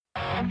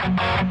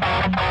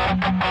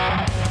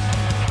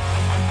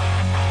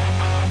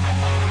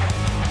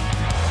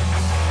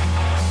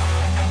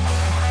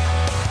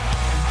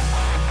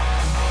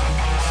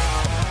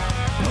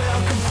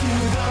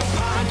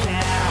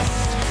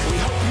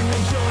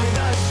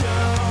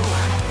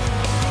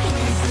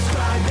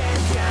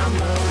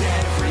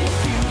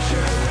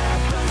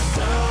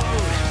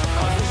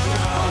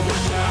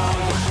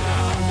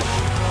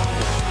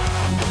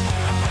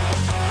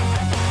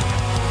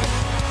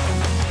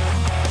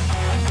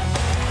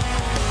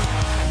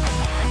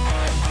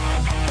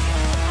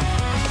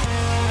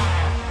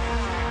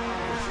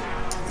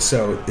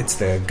So it's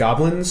the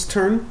Goblin's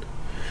turn.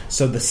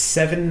 So the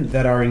 7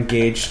 that are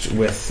engaged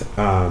with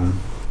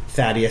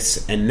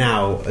Thaddeus and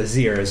now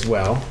Azir as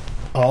well,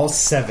 all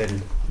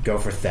 7 go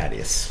for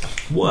Thaddeus.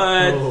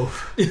 What?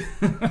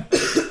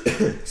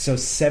 So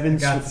 7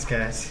 got this,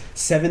 guys.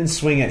 7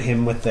 swing at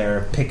him with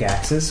their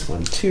pickaxes.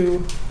 1, 2,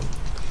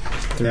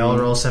 3. They all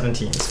roll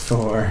 17s.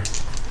 4,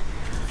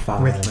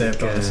 5. With the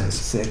bonuses.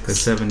 6. The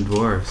 7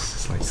 dwarfs.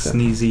 It's like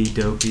Sneezy,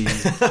 Dopey,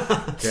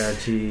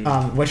 Gachi.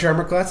 What's your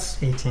armor class?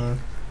 18.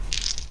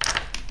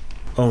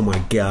 Oh my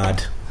god.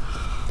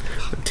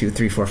 1, 2,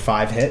 3, 4,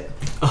 5 hit.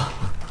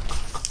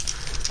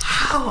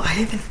 How? I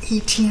have an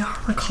 18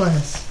 armor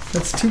class.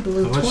 That's 2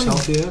 below 20. How much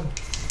health do you have?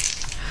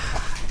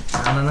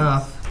 Not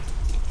enough.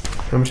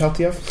 How much health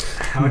do you have?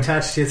 How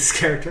attached to this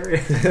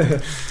character?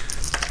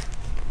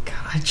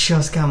 God, I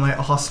just got my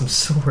awesome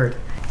sword.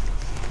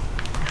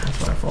 That's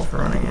what I fall for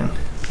running in.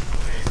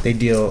 They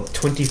deal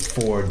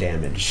 24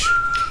 damage.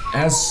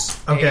 As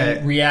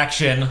a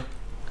reaction,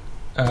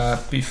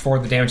 before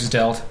the damage is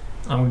dealt,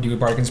 I'm going to do a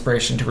Bardic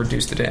Inspiration to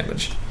reduce the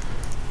damage.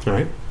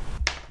 Alright.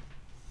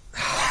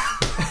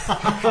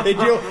 They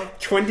deal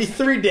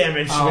 23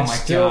 damage,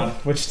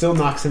 which still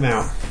knocks him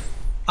out.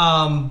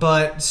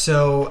 But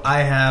so I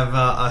have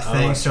a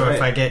thing. So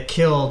if I get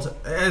killed,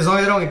 as long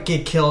as I don't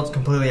get killed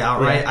completely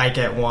outright, I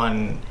get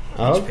 1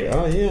 HP.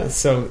 Oh yeah.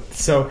 So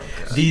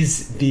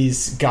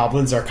these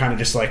goblins are kind of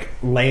just like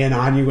laying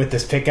on you with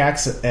this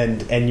pickaxe,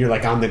 and you're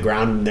like on the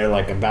ground, and they're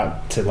like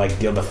about to like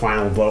deal the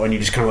final blow, and you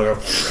just kind of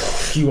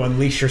like you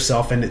unleash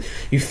yourself, and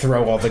you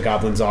throw all the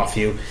goblins off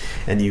you,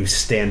 and you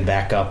stand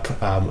back up,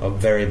 a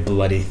very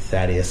bloody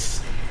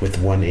Thaddeus with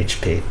 1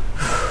 HP.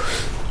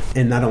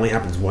 And that only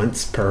happens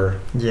once per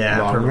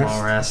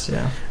long rest.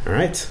 Yeah. All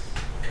right.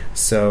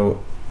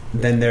 So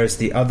then there's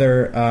the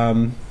other.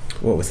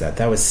 What was that?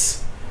 That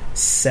was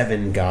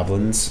 7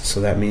 goblins.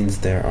 So that means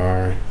there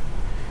are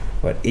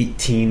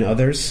 18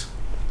 others.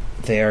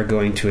 They are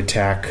going to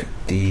attack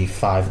the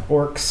 5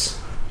 orcs.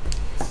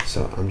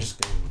 So I'm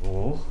just going to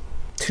roll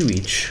 2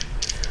 each.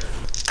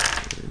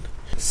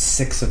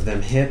 6 of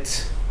them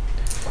hit.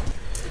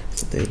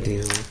 So they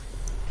deal.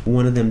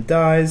 1 of them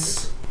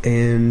dies,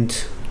 and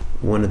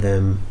 1 of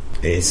them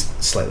is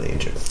slightly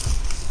injured.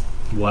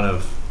 One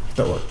of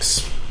the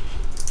orcs.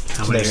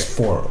 How so many? There's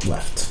 4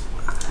 left.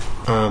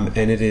 And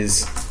it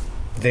is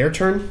their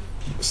turn.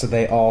 So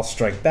they all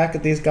strike back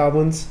at these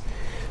goblins.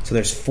 So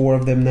there's 4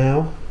 of them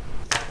now.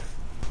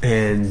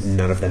 And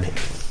none of them hit.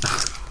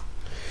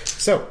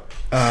 So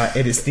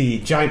it is the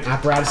giant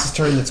apparatus'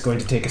 turn that's going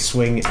to take a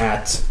swing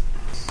at...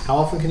 How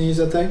often can you use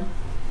that thing?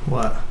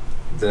 What?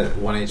 The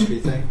 1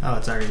 HP thing? Oh,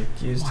 it's already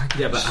used.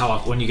 Yeah, but how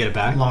often? When you get it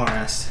back? Long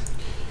rest.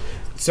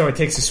 So it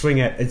takes a swing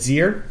at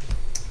Azir.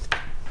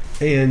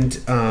 And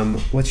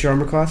what's your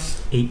armor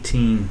class?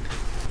 18.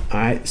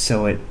 Alright,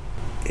 so it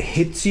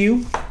hits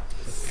you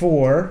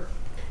for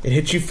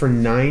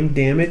 9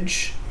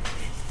 damage.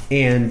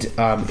 And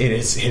it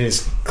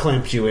has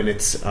clamped you in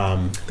its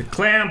the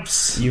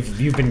clamps.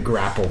 You've been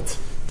grappled.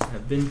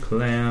 I've been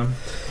clamped.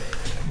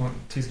 Well,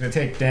 he's going to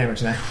take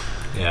damage now.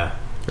 Yeah.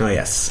 Oh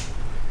yes.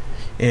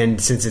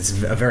 And since it's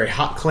a very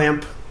hot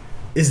clamp,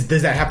 does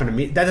that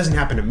happen that doesn't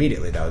happen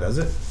immediately though, does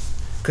it?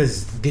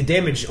 Because the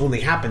damage only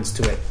happens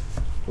to it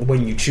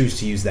when you choose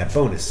to use that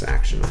bonus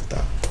action, I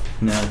thought.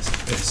 No,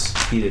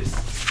 it's heated.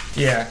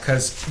 Yeah,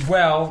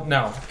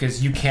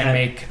 because you can't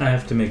make... I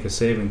have to make a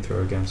saving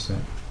throw against it.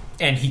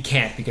 And he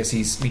can't because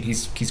he's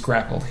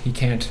grappled. He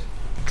can't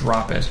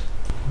drop it.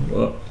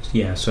 Well,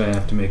 yeah, so I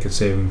have to make a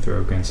saving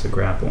throw against the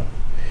grapple.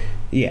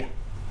 Yeah.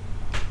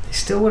 They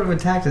still would have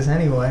attacked us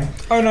anyway.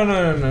 Oh,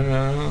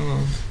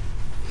 no.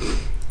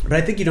 But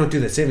I think you don't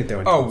do the saving throw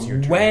until it's your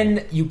turn.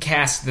 When you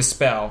cast the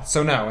spell.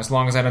 So no, as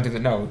long as I don't do the...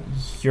 No,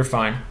 you're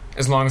fine.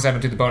 As long as I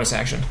don't do the bonus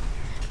action.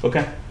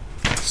 Okay.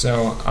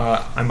 So,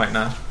 I might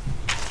not.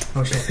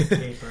 Oh, shit.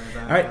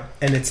 Alright,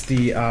 and it's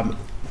the...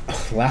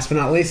 last but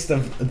not least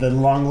of the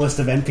long list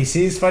of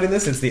NPCs fighting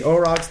this, it's the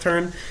Orog's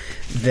turn.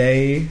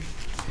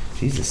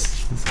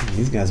 Jesus,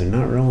 these guys are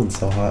not rolling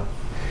so hot.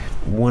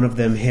 1 of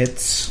them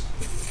hits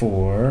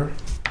for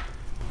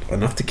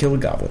enough to kill a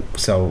goblin.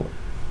 So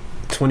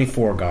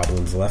 24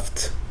 goblins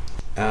left.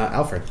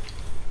 Alfred.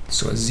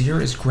 So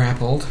Azir is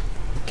grappled.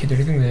 Can't do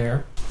anything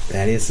there.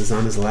 Thaddeus is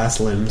on his last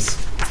limbs.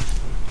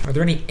 Are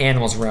there any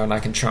animals around I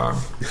can charm?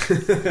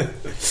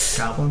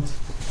 Goblins?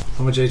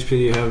 How much HP do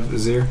you have,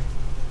 Azir?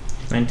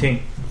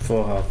 19.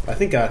 Full health. I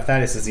think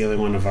Thaddeus is the only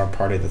one of our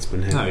party that's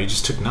been hit. No, you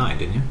just took 9,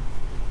 didn't you?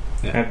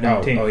 I have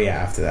 19. Oh yeah,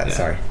 after that. Yeah.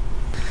 Sorry.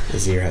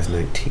 Azir has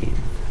 19.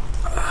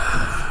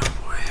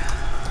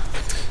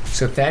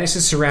 So Thaddeus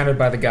is surrounded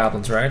by the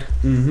goblins, right?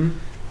 Mm-hmm.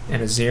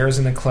 And Azir is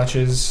in the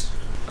clutches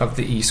of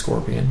the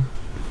E-Scorpion.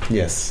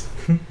 Yes.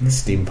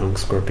 Steampunk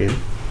Scorpion.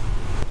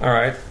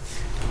 Alright.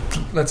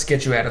 Let's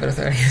get you out of there,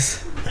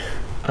 Thaddeus.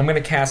 I'm going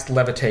to cast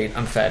Levitate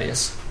on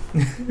Thaddeus.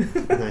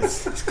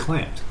 Nice. It's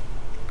clamped.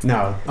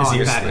 No.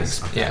 Azir's Thaddeus.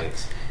 sleeves. Yeah.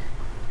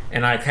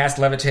 And I cast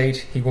Levitate.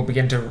 He will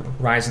begin to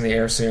rise in the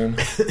air soon.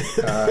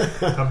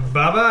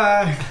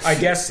 Bye-bye. I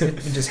guess it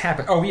just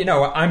happened. Oh,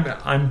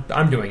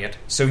 I'm doing it.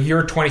 So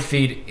you're 20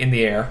 feet in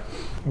the air,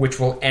 which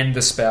will end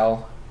the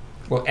spell.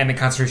 Will end the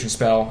concentration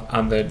spell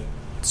on the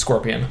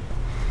Scorpion.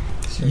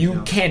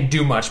 You can't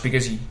do much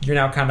because you're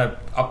now kind of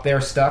up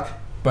there stuck.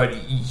 But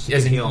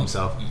as in heal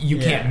himself. You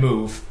can't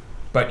move.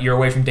 But you're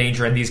away from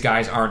danger, and these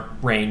guys aren't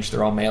ranged;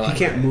 they're all melee. He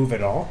can't move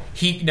at all.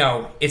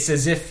 It's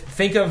as if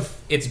think of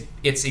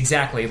it's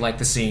exactly like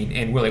the scene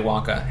in Willy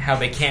Wonka, how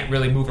they can't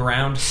really move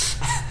around,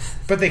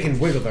 but they can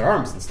wiggle their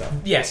arms and stuff.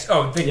 Yes.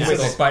 Oh, they can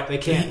wiggle, but they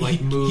can't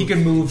move. He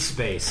can move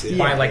space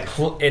by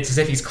it's as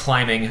if he's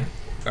climbing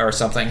or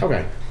something.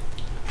 Okay.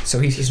 So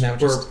he's now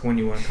just burp when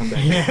you want to come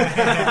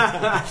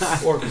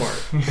back. Or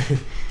fart.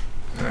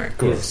 all right.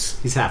 Cool.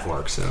 He's half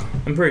orc, so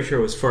I'm pretty sure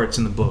it was farts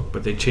in the book,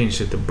 but they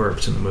changed it to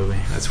burps in the movie.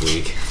 that's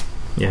weak.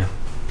 Yeah.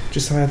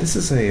 Josiah, this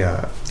is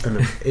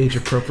an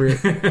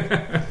age-appropriate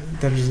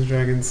Dungeons and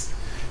Dragons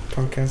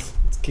podcast.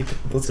 Let's keep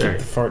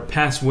the fart.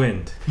 Pass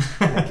wind.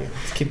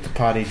 Let's keep the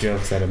potty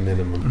jokes at a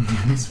minimum.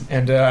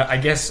 And I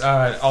guess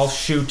I'll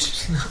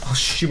shoot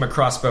my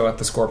crossbow at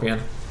the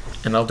Scorpion,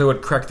 and I'll do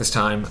it correct this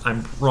time.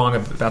 I'm wrong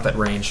about that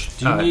range.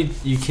 Do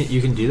you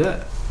can do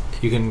that?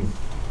 You can.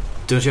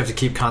 Don't you have to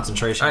keep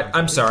concentration?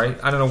 I'm sorry.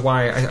 I don't know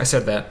why I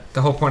said that.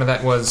 The whole point of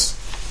that was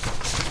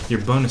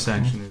your bonus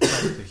action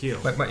is to heal.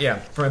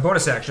 For my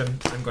bonus action,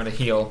 I'm going to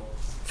heal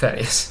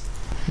Thaddeus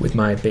with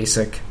my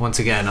basic. Once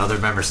again, other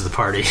members of the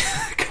party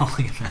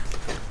calling him out.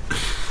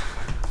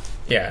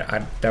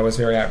 Yeah, that was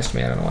very obvious to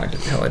me. I don't know why the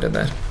hell I did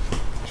that.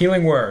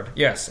 Healing word,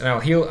 yes, and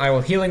I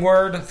will healing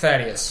word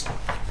Thaddeus.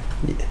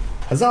 Yeah.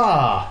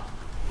 Huzzah!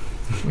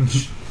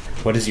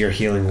 What is your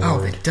healing word?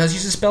 Oh, it does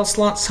use a spell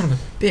slot. Son of a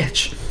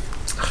bitch.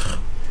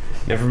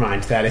 Never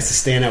mind. Thaddeus is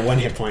staying at 1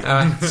 hit point.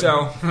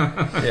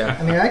 Yeah.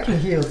 I mean, I can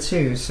heal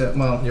too. So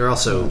you're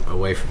also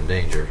away from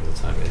danger for the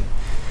time being.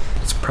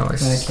 It's probably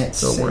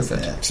still worth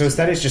it. So is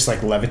Thaddeus just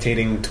like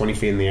levitating 20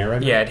 feet in the air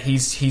right now? Yeah,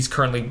 he's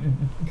currently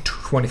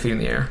 20 feet in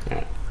the air.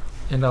 Right.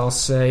 And I'll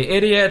say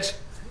idiot,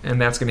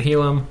 and that's going to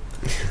heal him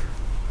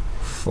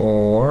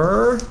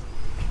for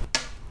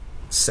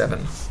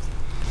 7.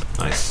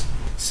 Nice.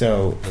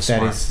 So That's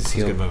Thaddeus is smart.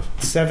 healed Good move.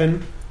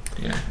 7.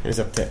 Yeah. And is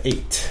up to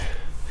 8.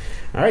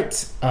 All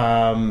right.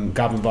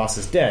 Goblin boss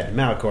is dead.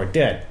 Malachor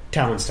dead.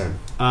 Talon's turn.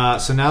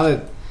 So now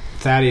that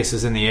Thaddeus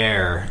is in the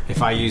air,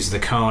 if I use the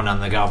cone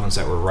on the goblins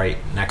that were right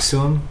next to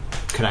him,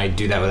 can I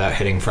do that without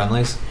hitting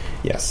friendlies?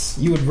 Yes.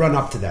 You would run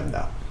up to them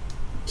though.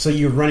 So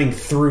you're running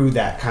through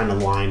that kind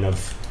of line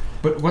of.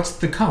 But what's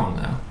the cone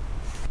though?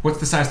 What's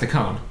the size of the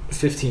cone?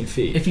 15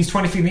 feet. If he's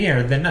 20 feet in the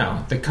air, then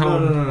no. The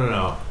cone.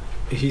 No.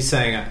 He's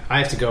saying I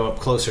have to go up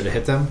closer to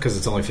hit them because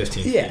it's only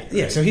 15 feet.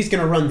 Yeah. So he's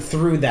going to run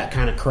through that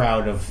kind of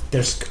crowd of.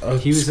 There's a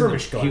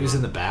skirmish going on. He was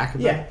in the back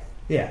of them?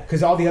 Yeah.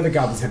 Because all the other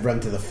goblins had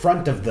run to the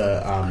front of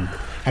the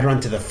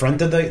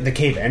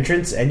cave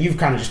entrance, and you've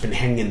kind of just been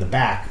hanging in the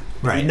back.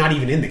 Right. Not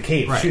even in the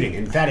cave Right. shooting,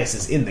 and Thaddeus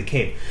is in the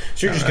cave.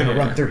 So you're just going to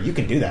run through. You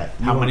can do that.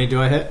 How many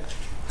do I hit?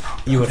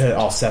 You would hit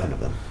all 7 of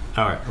them.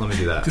 All right, let me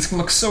do that. This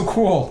looks so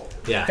cool.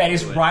 Yeah.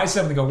 Thaddeus rises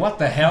up and go, what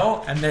the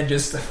hell? And then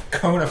just a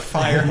cone of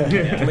fire.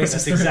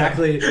 That's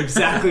exactly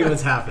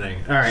what's happening.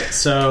 All right,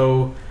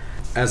 so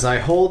as I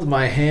hold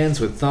my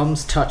hands with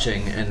thumbs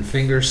touching and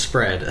fingers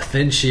spread, a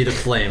thin sheet of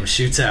flame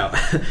shoots out.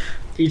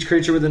 Each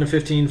creature within a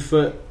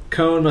 15-foot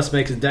cone must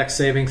make a dex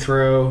saving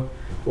throw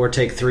or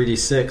take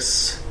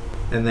 3d6,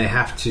 and they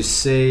have to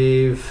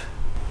save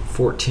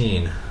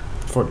 14.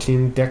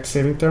 14 dex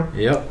saving throw?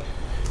 Yep.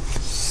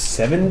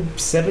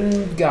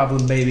 7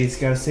 goblin babies.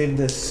 Gotta save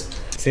this.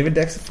 Save a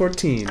dex of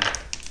 14.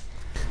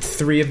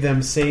 3 of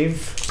them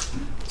save,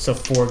 so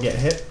 4 get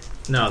hit.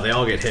 No, they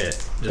all get hit.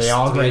 They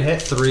all get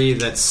hit? 3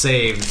 that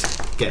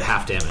saved get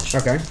half damage.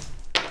 Okay.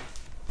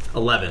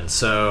 11,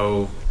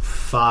 so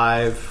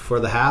 5 for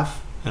the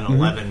half, and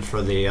 11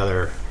 for the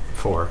other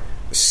 4.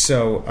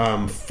 So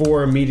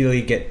 4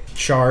 immediately get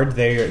charred.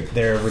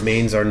 Their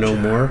remains are no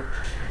more.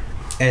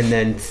 And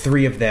then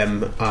 3 of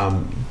them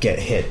get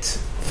hit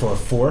for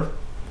 4.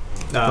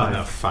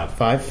 No, 5.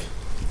 5.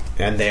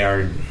 And they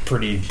are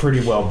pretty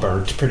well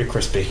burnt, pretty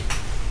crispy.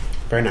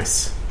 Very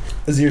nice.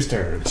 Azir's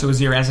turn. So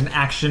Azir, as an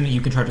action, you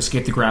can try to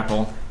escape the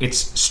grapple. It's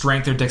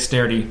strength or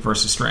dexterity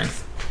versus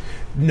strength.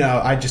 No,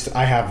 I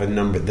have a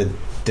number, the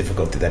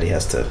difficulty that he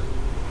has to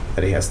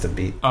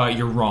beat.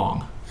 You're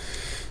wrong.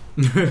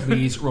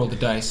 Please roll the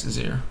dice,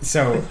 Azir.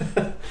 So,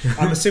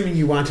 I'm assuming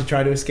you want to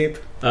try to escape?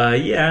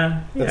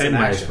 Yeah. That's an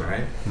action,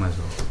 right? Might as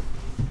well.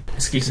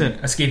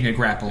 Escaping a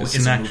grapple is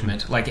an a action.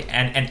 movement. Like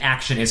an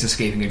action is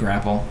escaping a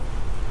grapple.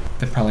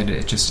 That probably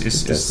it just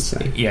is.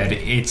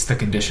 It's the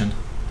condition,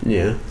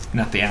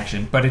 not the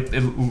action. But it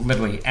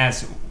literally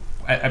as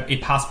a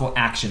possible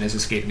action is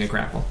escaping a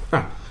grapple.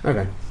 Oh,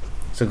 okay.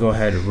 So go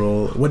ahead and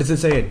roll. What does it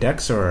say? A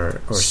dex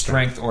or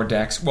strength or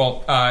dex?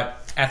 Well,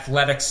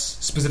 athletics,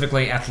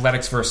 specifically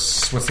athletics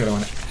versus what's the other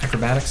one?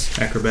 Acrobatics.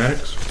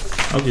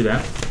 I'll do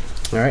that.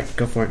 All right,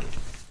 go for it.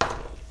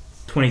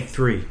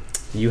 23.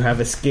 You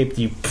have escaped.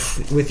 You,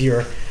 with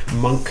your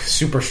monk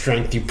super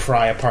strength, you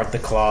pry apart the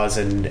claws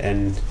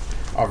and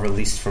are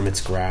released from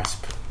its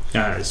grasp.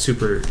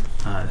 Super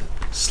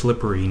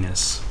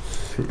slipperiness.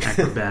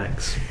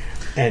 Acrobatics.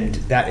 And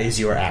that is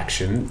your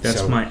action.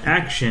 That's my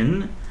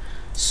action.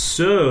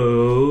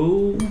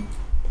 So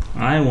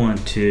I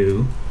want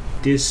to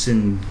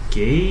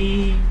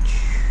disengage.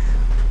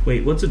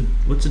 Wait, what's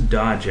a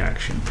dodge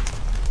action?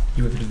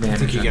 You have advantage. I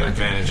think you get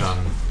advantage on.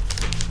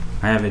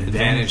 I have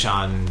advantage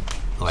on.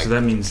 Like, so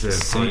that means the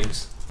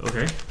saves.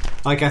 Okay.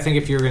 Like I think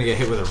if you were going to get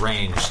hit with a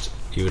ranged,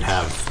 you would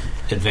have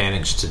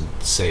advantage to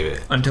save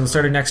it. Until the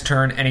start of next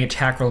turn, any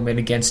attack roll made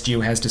against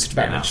you has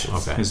disadvantage.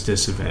 Okay. Has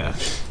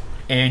disadvantage.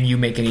 Yeah. And you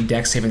make any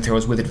dex saving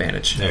throws with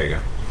advantage. There you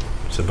go.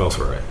 So both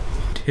were right.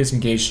 His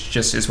engaged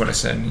just is what I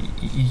said.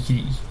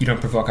 You don't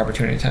provoke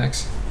opportunity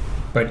attacks,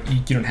 but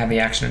you don't have the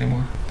action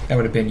anymore. That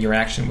would have been your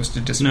action was to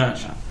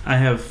disadvantage. No, I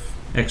have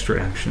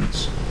extra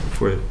actions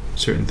for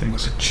certain things.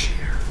 What's a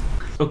chair?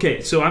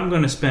 Okay, so I'm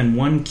going to spend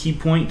 1 key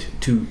point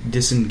to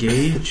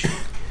disengage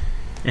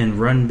and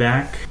run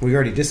back. We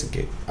already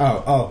disengaged.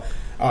 Oh,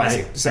 I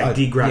see. So I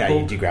degrappled? Yeah,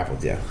 you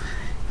degrappled, yeah.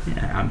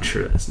 Yeah, I'm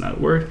sure that's not a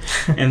word.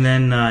 And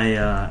then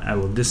I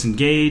will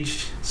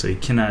disengage, so he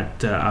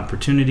cannot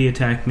opportunity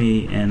attack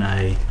me, and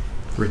I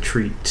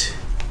retreat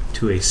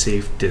to a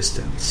safe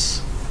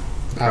distance.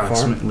 How far?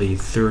 Approximately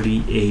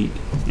 38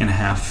 and a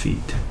half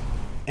feet.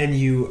 And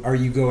are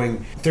you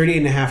going 38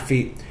 and a half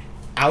feet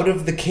out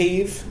of the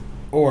cave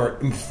or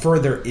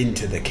further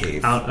into the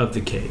cave? Out of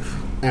the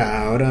cave.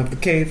 Out of the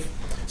cave.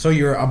 So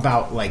you're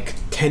about like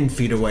 10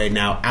 feet away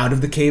now out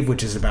of the cave,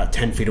 which is about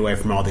 10 feet away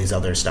from all these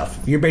other stuff.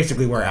 You're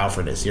basically where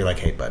Alfred is. You're like,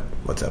 hey, bud,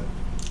 what's up?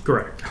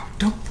 Correct. Oh,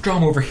 don't draw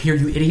him over here,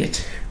 you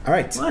idiot. All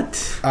right.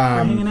 What? We're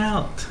hanging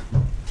out.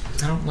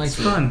 I don't like it's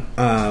fun.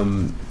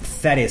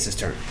 Thaddeus'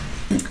 turn.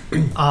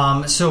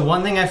 So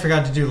one thing I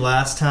forgot to do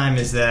last time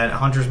is that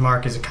Hunter's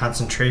Mark is a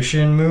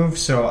concentration move.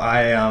 So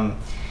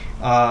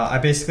I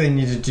basically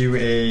need to do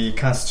a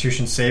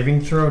Constitution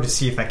saving throw to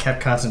see if I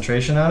kept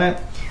concentration on it.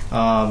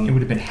 It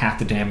would have been half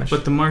the damage.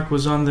 But the mark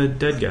was on the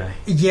dead guy.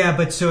 Yeah,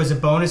 but so as a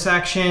bonus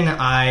action, in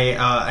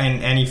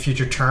any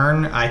future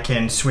turn, I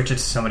can switch it to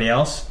somebody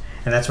else,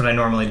 and that's what I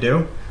normally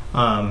do.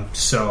 And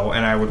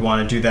I would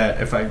want to do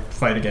that if I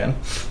fight again.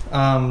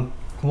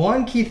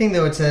 One key thing,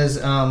 though, it says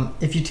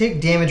if you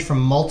take damage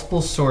from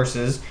multiple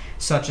sources,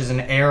 such as an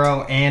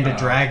arrow and a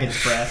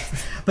dragon's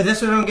breath. But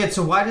that's what I don't get.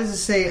 So why does it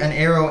say an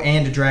arrow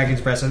and a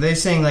dragon's breath? Are they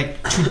saying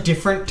like 2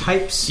 different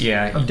types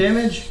of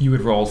damage? You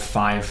would roll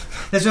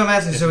 5. That's what I'm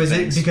asking. So is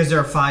things. it because there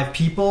are 5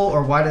 people,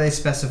 or why do they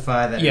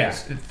specify that? Yeah,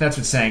 that's what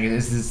it's saying.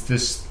 Is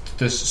this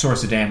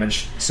source of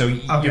damage? So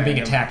you're being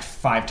attacked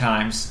 5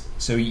 times.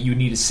 So you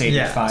need to save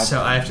it 5. So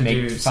I have to make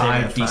do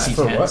 5 DC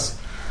 10s.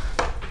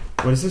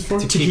 What is this for?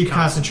 To keep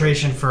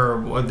concentration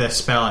for the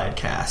spell I had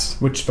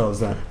cast. Which spell is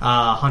that?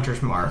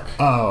 Hunter's Mark.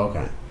 Oh,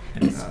 okay.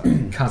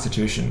 And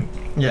Constitution.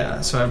 Yeah,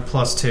 so I have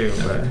 +2,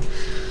 but...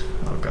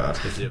 Oh, God.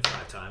 Did you do it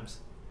 5 times?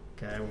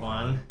 Okay,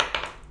 1.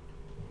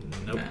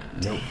 Nope.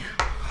 Nope.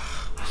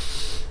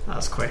 That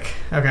was quick.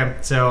 Okay,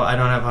 so I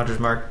don't have Hunter's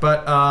Mark,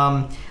 but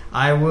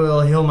I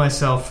will heal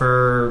myself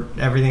for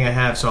everything I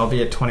have, so I'll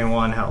be at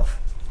 21 health.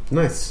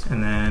 Nice.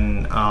 And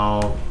then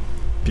I'll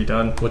be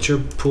done. What's your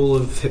pool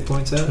of hit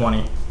points at?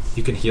 20.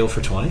 You can heal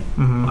for 20?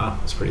 Mm-hmm. Wow,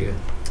 that's pretty good.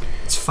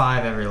 It's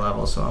 5 every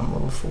level, so I'm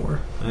level 4.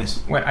 Nice.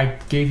 What, I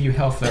gave you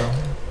health, though.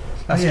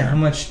 Oh, yeah, how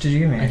much did you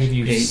give me? I gave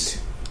you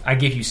 8. I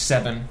gave you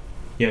 7.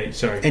 Yeah,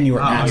 sorry. And you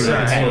were at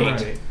sorry.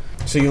 8.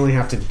 So you only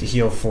have to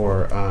heal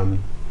for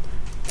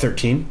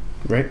 13,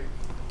 right?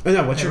 Oh,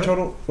 no, what's your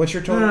total? What's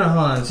your total? No,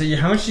 hold on. So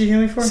how much did you heal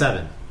me for?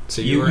 7.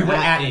 So You were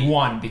at 8.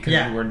 1 because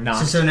you were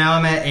not. So now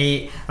I'm at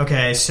 8.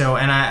 Okay, so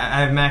and I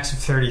have max of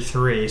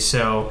 33.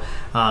 So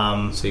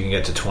So you can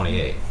get to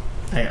 28.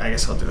 I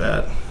guess I'll do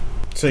that.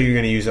 So you're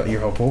going to use your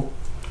whole pool?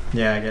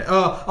 Yeah, I get.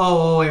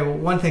 Oh, wait.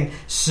 One thing.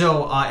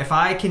 So if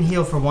I can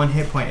heal for 1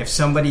 hit point, if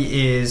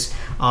somebody is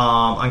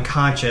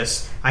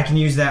unconscious, I can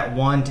use that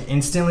 1 to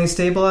instantly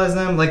stabilize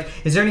them. Like,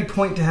 is there any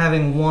point to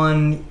having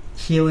 1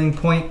 healing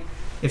point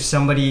if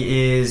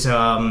somebody is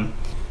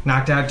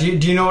knocked out? Do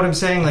you know what I'm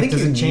saying? Like,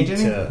 does it change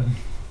anything?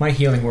 My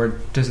healing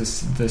word does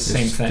the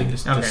same thing. Okay,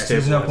 so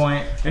there's no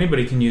point.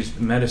 Anybody can use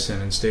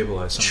medicine and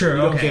stabilize something. Sure.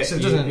 You don't Okay. get, So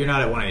it doesn't. you're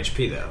not at 1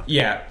 HP though.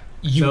 Yeah.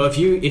 So if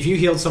you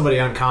healed somebody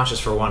unconscious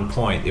for 1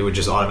 point, it would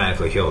just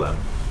automatically heal them.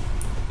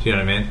 Do you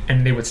know what I mean?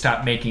 And they would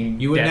stop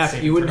making. You wouldn't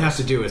have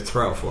to do a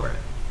throw for it.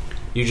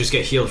 You just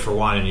get healed for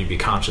 1 and you'd be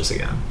conscious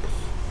again.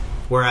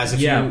 Whereas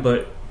if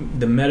but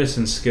the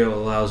medicine skill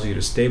allows you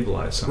to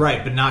stabilize something.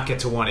 right, but not get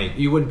to 1 8.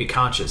 You wouldn't be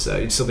conscious though.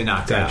 You'd still be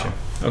knocked out.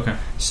 Okay.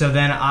 So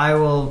then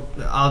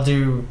I'll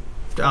do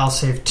I'll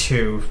save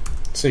 2.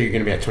 So you're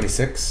going to be at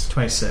 26?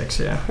 26,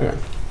 yeah. Okay.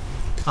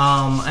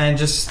 And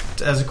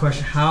just as a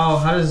question, how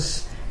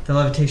does the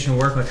levitation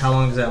work? Like, how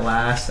long does that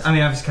last? I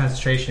mean, obviously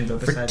concentration, but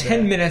For besides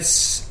 10 that,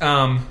 minutes,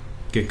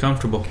 Get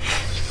comfortable.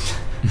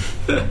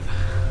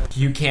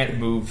 you can't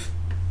move.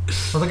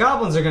 well, the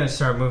goblins are going to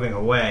start moving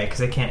away because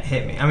they can't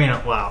hit me. I mean,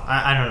 well,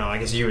 I don't know. I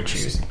guess you would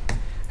choose.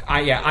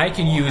 I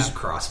can All use have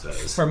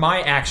crossbows. for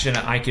my action.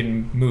 I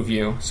can move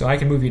you, so I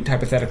can move you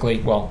hypothetically.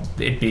 Well,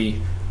 it'd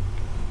be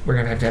we're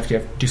gonna have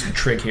to do some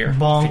trig here.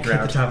 Bonk Figure at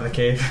the out top of the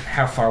cave.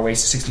 how far away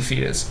 60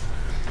 feet is.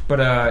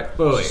 But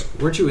Wait,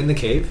 weren't you in the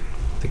cave?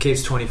 The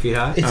cave's 20 feet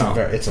high?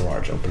 It's a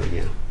large opening,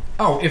 yeah.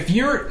 oh, if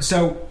you're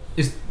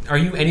are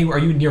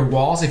you near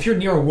walls? If you're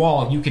near a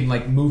wall, you can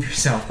like move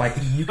yourself. Like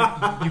you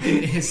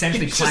can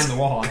essentially climb the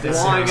wall.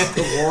 Flying at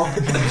the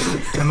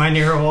wall. Am I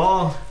near a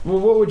wall? Well,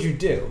 what would you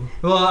do?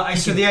 Well,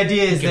 so the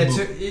idea is can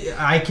that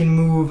I can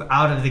move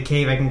out of the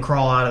cave. I can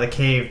crawl out of the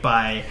cave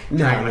by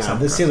dragging myself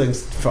The across.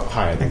 ceiling's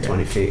higher than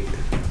 20 feet.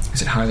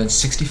 Is it higher than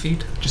 60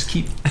 feet? Just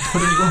keep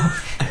putting you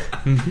off.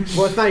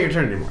 Well, it's not your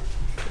turn anymore.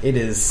 It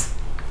is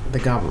the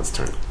goblin's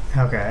turn.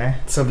 Okay.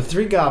 So the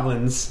 3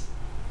 goblins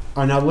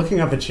are now looking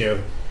up at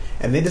you,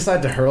 and they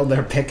decide to hurl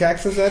their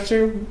pickaxes at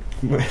you,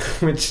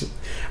 which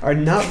are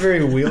not very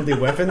wieldy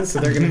weapons, so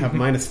they're going to have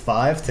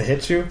 -5 to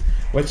hit you.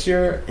 What's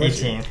your...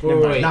 18.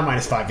 Wait. Not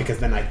 -5, because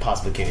then I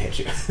possibly can't hit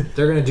you.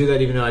 They're going to do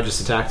that even though I just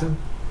attacked them?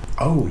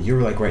 Oh, you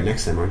were like right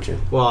next to them, aren't you?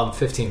 Well, I'm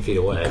 15 feet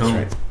away. That's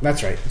right.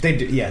 That's right. They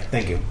do. Yeah,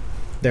 thank you.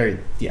 They're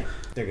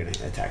going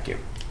to attack you.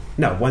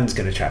 No, one's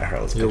going to try to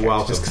hurl his You're pickaxe,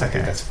 welcome. just because I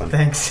think that's funny.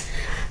 Thanks.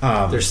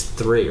 There's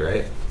 3,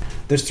 right?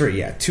 There's 3,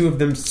 yeah. 2 of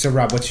them. So,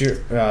 Rob, what's your...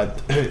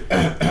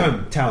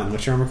 Talon,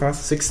 what's your armor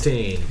class?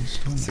 16.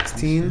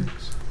 16.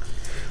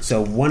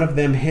 So, one of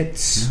them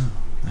hits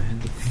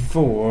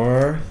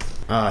for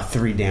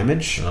 3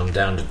 damage. I'm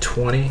down to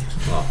 20.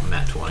 Well, I'm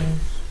at 20.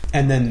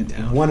 And then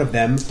one of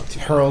them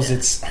hurls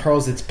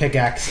its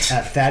pickaxe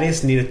at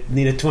Thaddeus.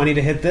 Need a 20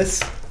 to hit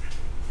this.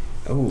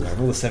 Oh, I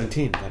rolled a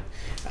 17. But,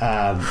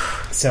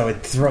 so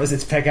it throws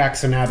its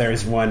pickaxe, so now there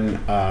is one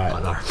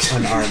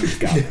unarmed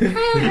goblin.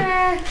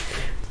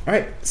 All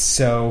right,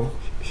 so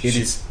it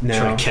is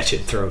now Try to catch it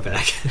and throw it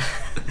back.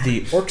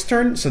 the orc's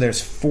turn. So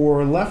there's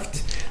 4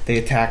 left. They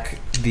attack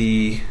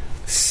the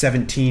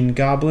 17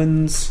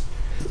 goblins.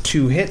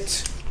 2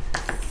 hit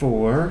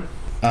for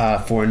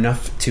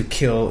enough to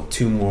kill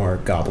 2 more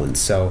goblins.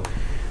 So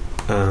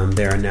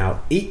there are now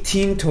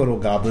 18 total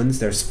goblins.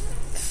 There's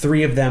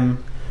 3 of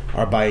them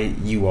are by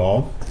you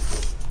all.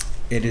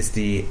 It is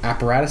the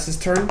apparatus's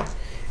turn.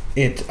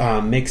 It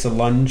makes a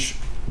lunge,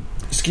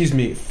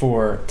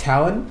 for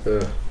Talon,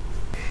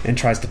 and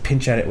tries to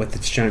pinch at it with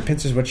its giant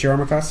pincers. What's your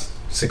armor class?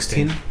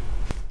 16.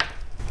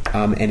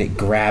 And it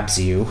grabs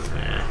you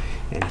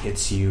and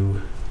hits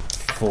you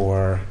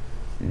for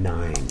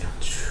 9.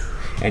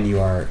 And you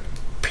are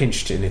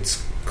pinched in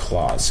its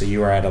claws. So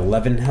you are at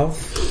 11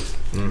 health.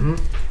 Mm-hmm.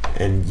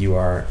 And you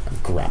are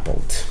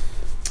grappled.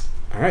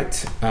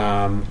 Alright.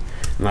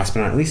 Last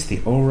but not least, the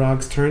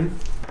Orog's turn.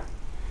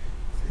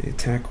 They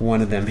attack.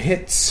 One of them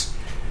hits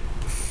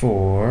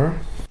for...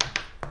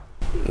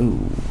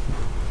 Ooh,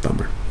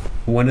 bummer.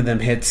 One of them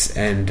hits,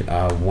 and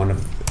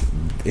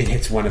it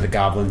hits one of the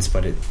goblins,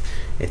 but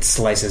it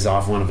slices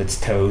off one of its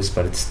toes,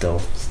 but it's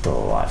still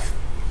alive.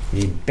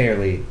 You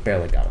barely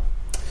got him.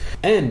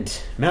 And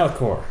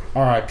Malachor,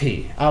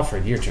 R.I.P.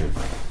 Alfred, your turn.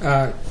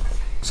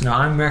 So now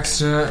I'm next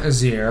to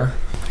Azir.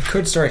 I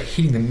could start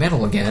heating the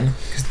metal again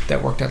because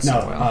that worked out so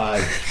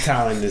well.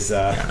 Talon is.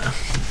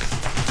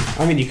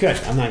 I mean, you could.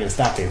 I'm not going to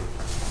stop you.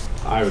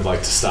 I would like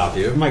to stop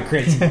you. It might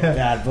create some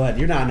bad blood.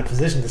 You're not in a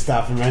position to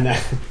stop him right now.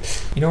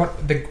 You know what?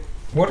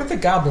 What are the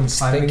goblins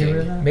thinking?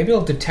 Right, Maybe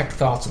I'll detect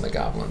thoughts on the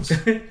goblins.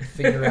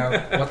 Figure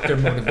out what their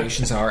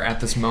motivations are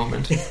at this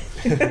moment.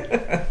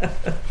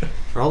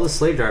 All the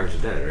slave drivers are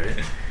dead,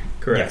 right?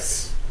 Correct.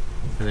 Yes.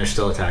 And they're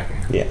still attacking.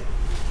 Yeah.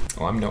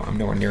 Oh, I'm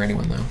nowhere near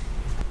anyone though.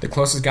 The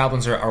closest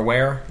goblins are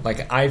where?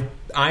 Like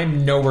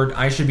I'm nowhere.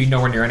 I should be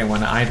nowhere near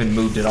anyone. I haven't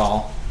moved at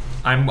all.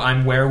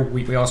 I'm where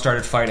we all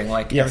started fighting.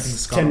 Like Yes,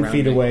 everything's gone 10 around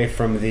feet me. away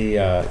from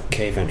the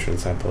cave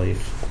entrance, I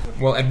believe.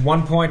 Well, at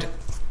one point,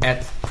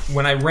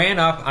 when I ran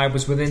up, I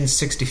was within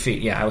 60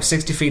 feet. Yeah, I was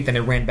 60 feet. Then I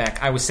ran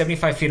back. I was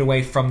 75 feet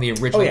away from the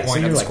original point so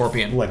of you're the like,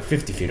 scorpion. like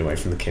 50 feet away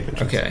from the cave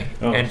entrance. Okay,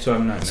 Oh, and so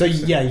I'm not. So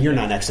yeah, you're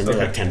not next to him. You're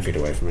Okay. like 10 feet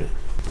away from it.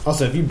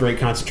 Also, if you break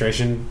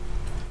concentration,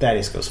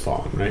 Thaddeus goes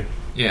falling, right?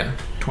 yeah,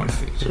 20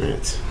 feet.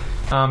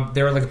 Right.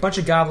 There are like a bunch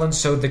of goblins.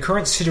 So the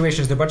current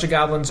situation is there are a bunch of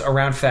goblins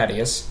around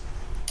Thaddeus.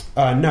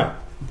 No.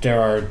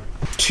 There are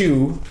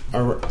 2,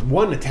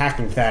 one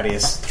attacking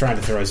Thaddeus, trying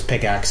to throw his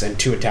pickaxe, and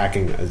 2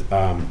 attacking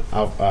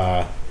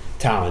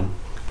Talon.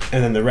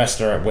 And then the rest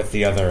are with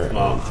the other...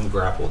 I'm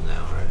grappled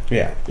now, right?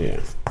 yeah.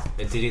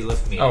 Did he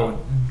lift me Oh, up?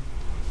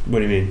 What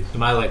do you mean?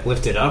 Am I like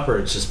lifted up or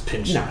it's just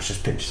pinched? No, it's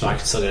just pinched. So I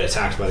can still get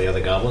attacked by the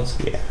other goblins?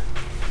 Yeah.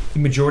 the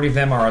majority of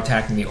them are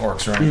attacking the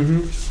orcs, right? Mm-hmm.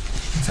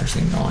 It's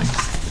actually annoying.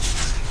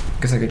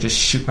 Guess I could just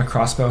shoot my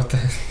crossbow at the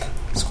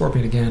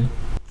scorpion again.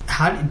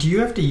 How do you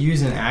have to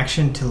use an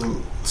action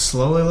to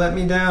slowly let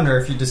me down, or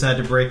if you decide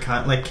to break,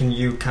 can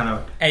you kind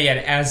of? Yeah,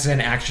 as an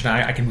action,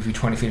 I can move you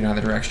 20 feet in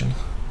another direction.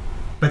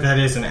 But that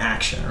is an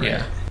action, right?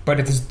 Yeah.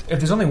 But if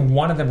there's only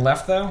one of them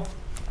left, though,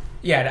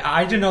 yeah,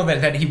 I didn't know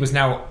that he was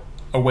now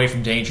away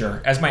from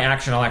danger. As my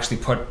action, I'll actually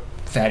put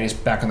Thaddeus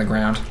back on the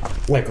ground,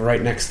 like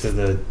right next to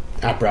the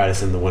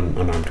apparatus and the one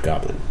unarmed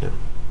goblin,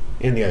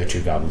 and the other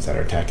 2 goblins that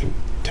are attacking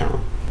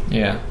Talon.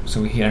 Yeah,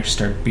 so we can actually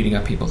start beating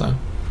up people, though.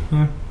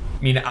 Hmm.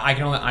 I mean, I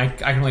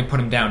can only put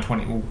him down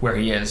 20 where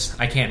he is.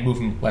 I can't move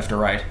him left or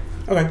right.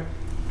 Okay.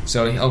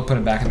 So I'll put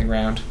him back on the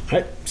ground. All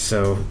right.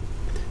 So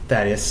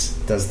Thaddeus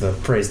does the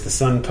praise the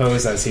sun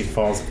pose as he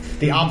falls.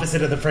 The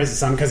opposite of the praise the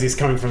sun because he's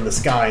coming from the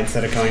sky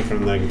instead of coming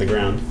from the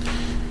ground.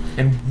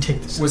 And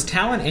was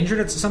Talon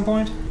injured at some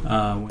point?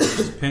 When he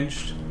was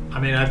pinched. I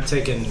mean, I've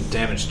taken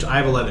damage. I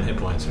have 11 hit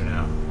points right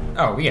now.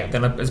 Oh, yeah.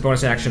 Then as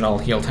bonus action, I'll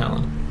heal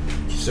Talon.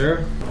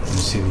 Sir? You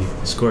see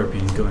the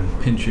scorpion go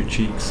and pinch your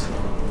cheeks.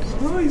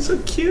 Oh, he's so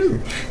cute.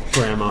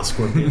 Grandma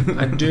scorpion.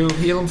 I do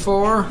heal him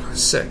for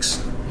 6.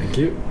 Thank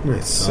you.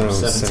 Nice. So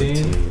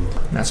 17.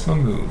 That's my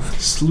move.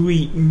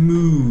 Sweet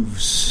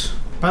moves.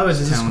 By the way,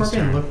 does the Talon's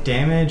scorpion turn. look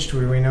damaged?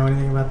 Do we know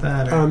anything about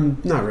that? Or?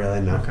 Not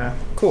really, no. Okay.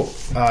 Cool.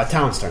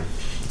 Talon's turn.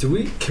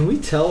 Can we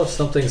tell if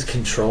something's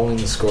controlling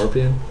the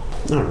scorpion?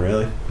 Not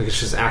really. Like it's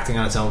just acting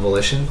on its own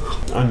volition?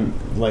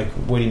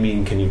 What do you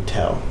mean, can you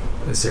tell?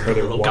 Is there Are a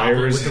there little goblin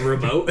wires? with a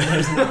remote?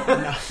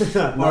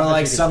 Or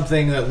like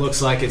something that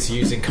looks like it's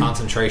using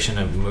concentration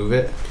to move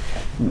it?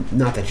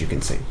 Not that you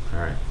can see.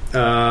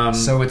 Alright.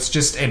 So it's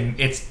just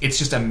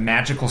a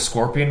magical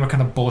scorpion? What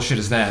kind of bullshit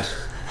is that?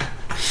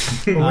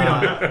 Well, we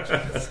don't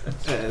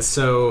know.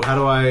 So how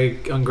do I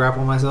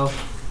ungrapple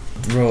myself?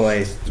 Roll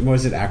a, what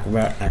is it,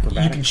 acrobatics?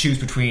 You can choose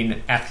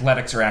between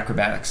athletics or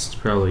acrobatics. It's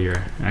probably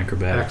your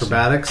acrobatics.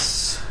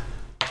 Acrobatics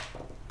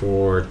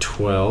for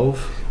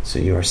 12. So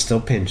you are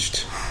still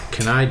pinched.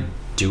 Can I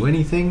do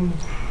anything?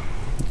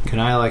 Can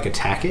I like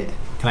attack it?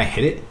 Can I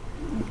hit it?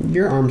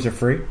 Your arms are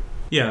free.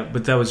 Yeah,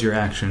 but that was your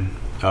action.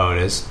 Oh,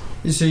 it is.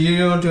 So you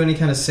don't do any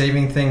kind of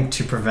saving thing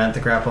to prevent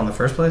the grapple in the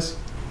first place?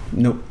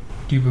 Nope.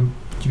 Do you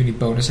have any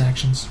bonus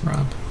actions,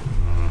 Rob?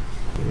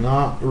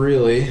 Not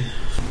really.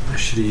 I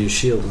should have used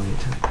shield when you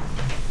attacked.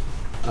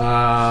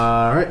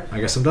 Alright, I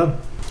guess I'm done.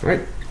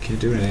 Alright. Can't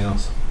do anything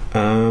else.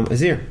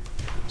 Azir.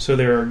 So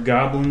there are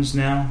goblins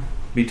now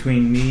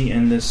between me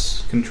and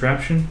this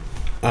contraption.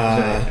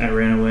 I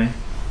ran away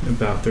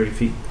about 30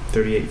 feet,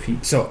 38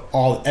 feet.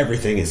 So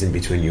everything is in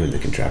between you and the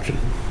contraption.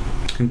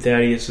 And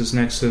Thaddeus is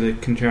next to the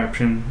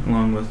contraption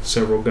along with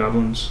several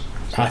goblins.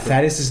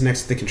 Thaddeus is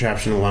next to the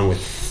contraption along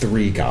with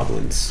 3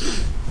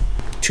 goblins.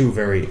 2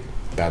 very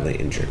badly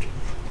injured.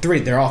 3,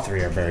 they're all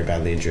 3 are very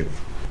badly injured.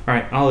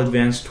 Alright, I'll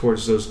advance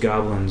towards those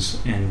goblins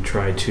and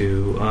try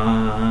to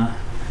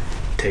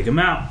take them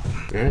out.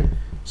 Alright.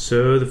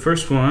 So the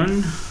first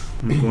one,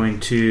 I'm going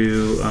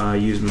to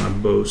use my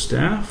bow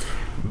staff.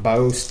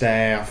 Bow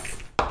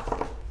staff.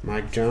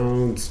 Mike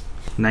Jones.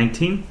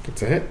 19.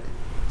 That's a hit.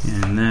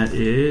 And that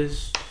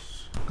is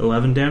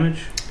 11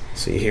 damage.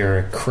 So you hear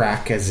a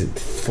crack as it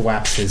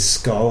thwaps his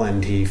skull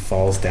and he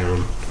falls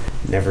down,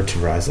 never to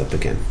rise up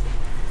again.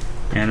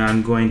 And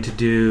I'm going to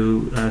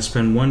do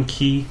spend 1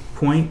 key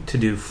point to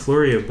do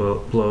flurry of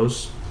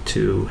blows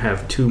to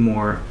have 2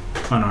 more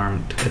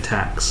unarmed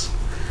attacks.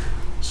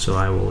 So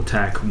I will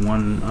attack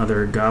 1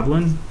 other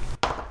goblin.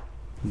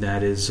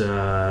 That is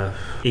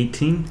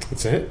 18.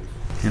 That's a hit.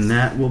 And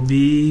that will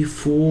be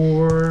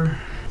for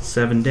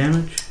 7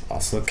 damage.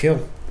 Also a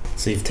kill.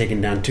 So you've taken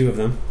down 2 of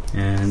them.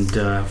 And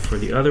for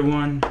the other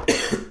one,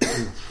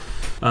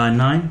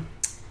 9.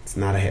 It's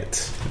not a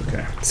hit.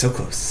 Okay. So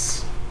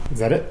close. Is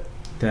that it?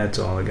 That's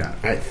all I got.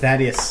 Alright,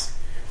 Thaddeus,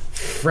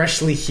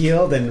 freshly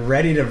healed and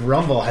ready to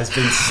rumble, has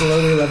been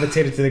slowly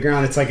levitated to the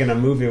ground. It's like in a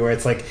movie where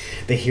it's like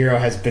the hero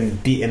has been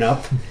beaten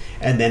up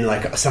and then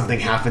like something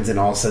happens and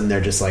all of a sudden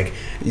they're just like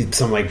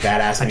some like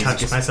badass I music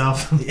touched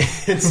myself.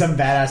 and some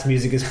badass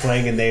music is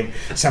playing and they've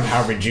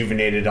somehow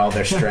rejuvenated all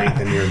their strength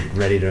and you're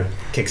ready to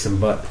kick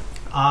some butt.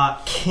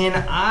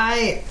 Can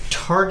I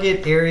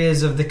target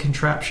areas of the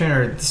contraption,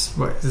 or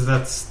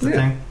that's the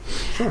thing?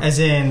 Sure. As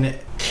in,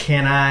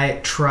 can I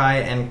try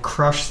and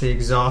crush the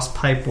exhaust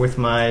pipe with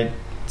my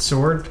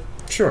sword?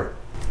 Sure.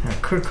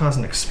 It could cause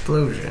an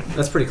explosion,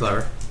 That's pretty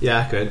clever.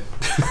 Yeah, good.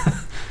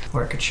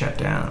 or it could shut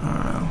down.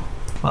 I don't know.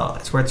 Well,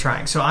 it's worth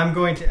trying. So I'm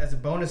going to, as a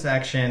bonus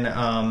action,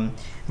 I'm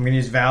going to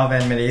use Valve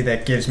Enmity.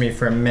 That gives me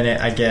for a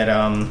minute. I get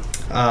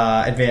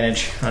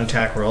advantage on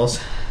attack rolls.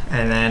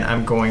 And then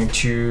I'm going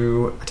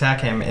to attack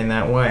him in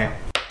that way.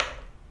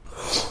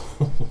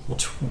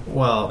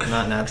 Well,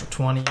 not natural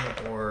 20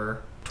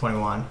 or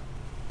 21.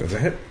 That's a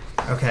hit.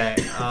 Okay.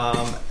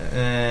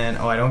 And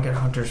I don't get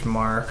Hunter's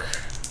Mark.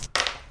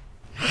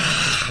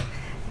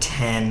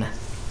 10.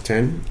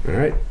 10.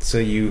 Alright. So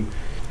you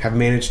have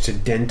managed to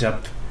dent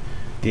up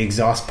the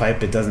exhaust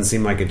pipe. It doesn't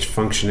seem like it's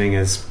functioning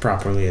as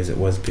properly as it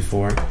was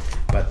before,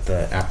 but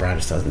the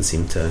apparatus doesn't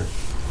seem to...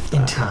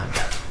 In time.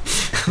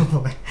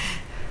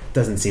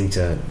 doesn't seem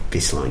to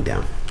be slowing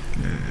down.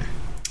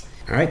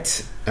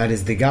 Alright, that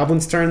is the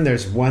goblin's turn.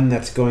 There's one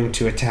that's going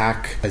to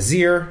attack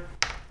Azir.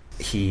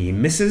 He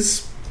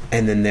misses.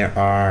 And then there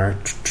are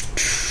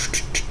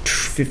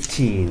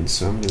 15,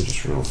 so I'm going to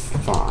just roll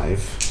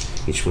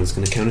 5. Each one's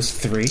going to count as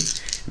 3.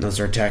 And those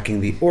are attacking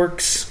the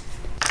orcs.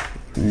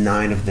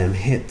 9 of them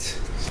hit,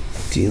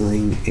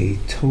 dealing a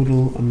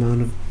total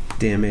amount of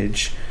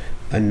damage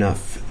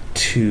enough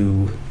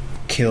to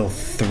kill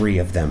 3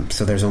 of them.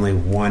 So there's only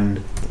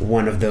one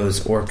of those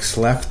orcs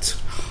left.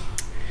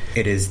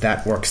 It is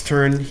that orc's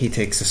turn. He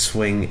takes a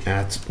swing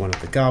at one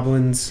of the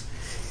goblins.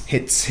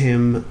 Hits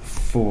him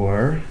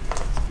for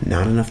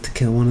not enough to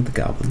kill one of the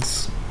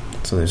goblins.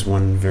 So there's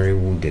one very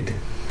wounded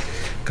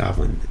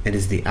goblin. It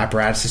is the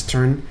apparatus'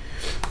 turn,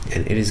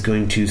 and it is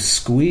going to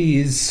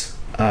squeeze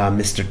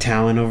Mr.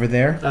 Talon over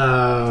there.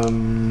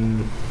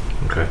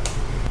 Okay.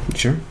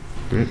 Sure.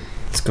 Right.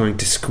 It's going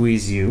to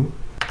squeeze you,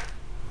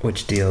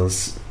 which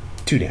deals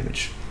 2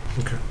 damage.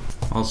 Okay.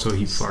 Also,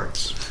 he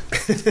farts.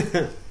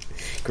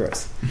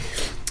 Gross.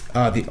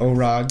 The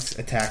Orogs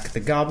attack the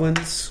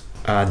goblins.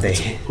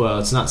 Well,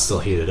 it's not still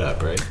heated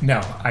up, right? No,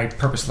 I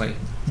purposely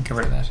get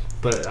rid of that.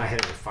 But I hit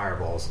it with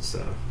fireballs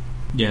instead of...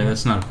 Yeah,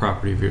 that's not a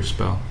property of your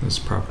spell. That's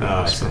a property of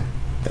your spell.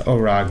 The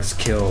Orogs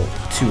kill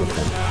 2 of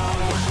them.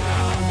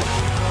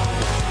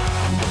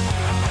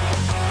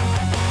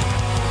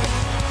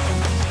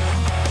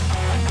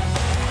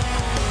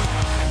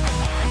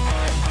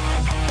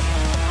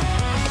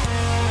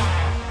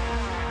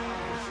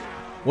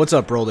 What's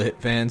up, Roll to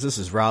Hit fans? This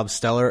is Rob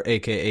Steller,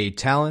 aka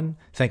Talon,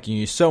 thanking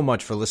you so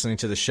much for listening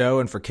to the show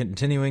and for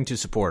continuing to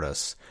support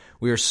us.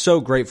 We are so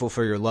grateful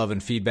for your love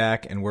and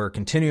feedback, and we're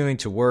continuing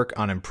to work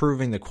on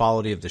improving the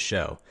quality of the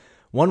show.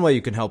 One way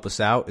you can help us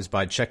out is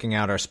by checking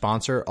out our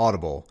sponsor,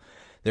 Audible.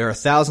 There are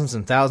thousands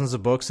and thousands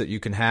of books that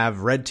you can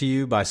have read to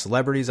you by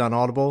celebrities on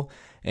Audible,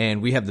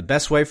 and we have the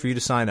best way for you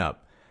to sign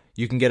up.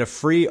 You can get a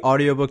free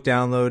audiobook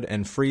download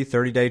and free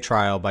 30-day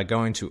trial by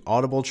going to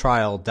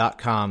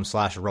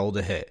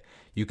audibletrial.com/rolltohit.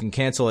 You can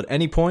cancel at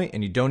any point,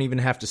 and you don't even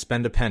have to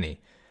spend a penny.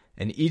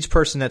 And each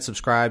person that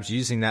subscribes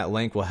using that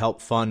link will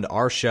help fund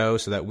our show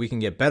so that we can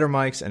get better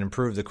mics and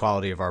improve the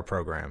quality of our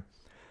program.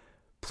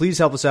 Please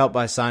help us out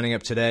by signing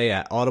up today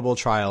at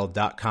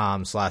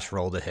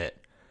audibletrial.com/rolltohit.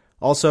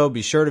 Also,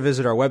 be sure to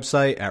visit our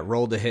website at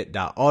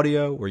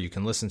rolltohit.audio, where you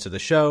can listen to the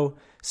show,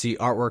 see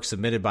artwork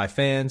submitted by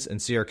fans,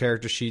 and see our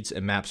character sheets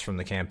and maps from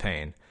the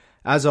campaign.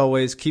 As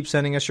always, keep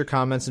sending us your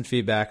comments and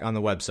feedback on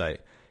the website.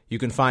 You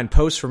can find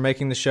posts for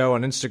making the show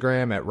on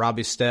Instagram at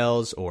Robbie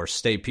Stells or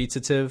Stay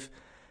Pizzative.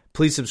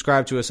 Please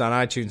subscribe to us on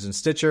iTunes and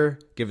Stitcher,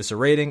 give us a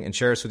rating, and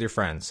share us with your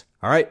friends.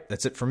 All right,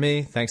 that's it for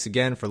me. Thanks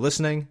again for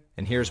listening,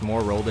 and here's more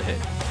Roll to Hit.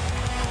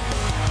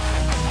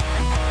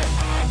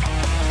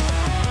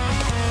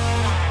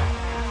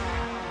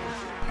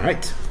 All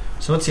right.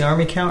 So what's the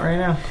army count right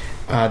now?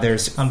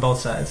 There's On both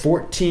sides.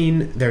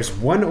 14. There's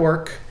 1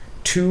 orc,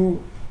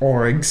 2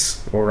 org,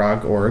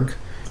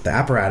 the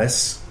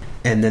apparatus,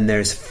 and then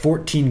there's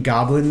 14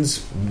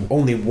 goblins,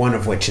 only one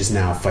of which is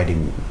now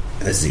fighting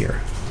Azir.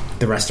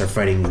 The rest are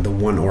fighting the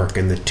 1 orc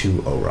and the 2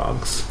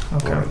 orgs.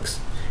 Okay. Orgs.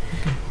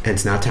 And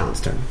it's now Talon's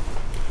turn,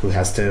 who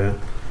has to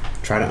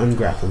try to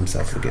ungrapple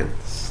himself again.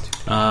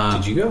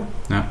 Did you go?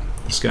 No,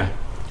 this guy.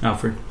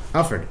 Alfred.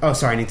 Alfred. Oh,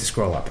 sorry, I need to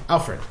scroll up.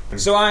 Alfred.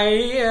 So I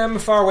am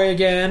far away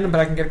again, but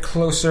I can get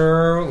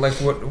closer. Like,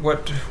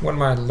 what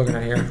am I looking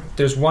at here?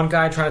 There's one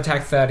guy trying to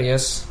attack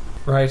Thaddeus,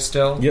 right,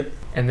 still? Yep.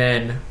 And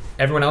then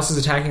everyone else is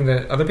attacking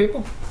the other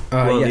people?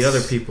 Well, yes. the other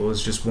people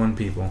is just 1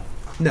 people.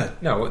 No,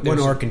 1 there's-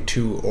 orc and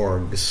 2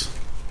 orgs.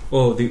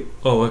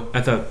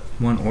 I thought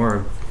 1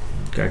 orc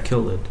got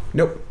killed.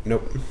 Nope.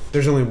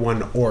 There's only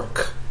 1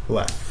 orc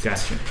left.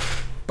 Gotcha.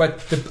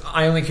 But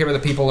I only care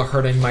about the people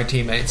hurting my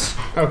teammates.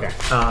 Okay.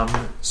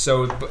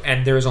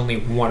 And there's only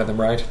one of them,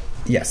 right?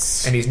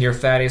 Yes. And he's near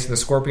Thaddeus, and the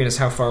Scorpion is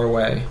how far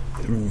away?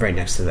 Right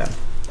next to them.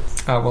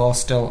 I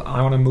want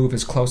to move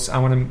as close. I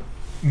want to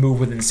move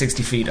within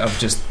 60 feet of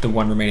just the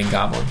one remaining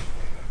goblin,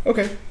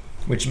 Okay.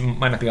 which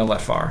might not be all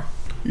that far.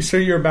 So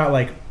you're about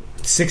like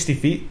 60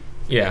 feet?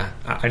 Yeah,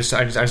 I just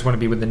want to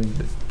be within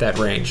that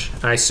range.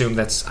 I assume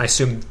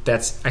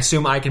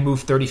I can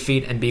move 30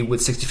 feet and be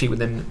with 60 feet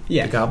within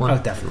the goblin. Oh,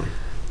 definitely.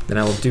 Then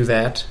I will do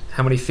that.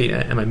 How many feet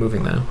am I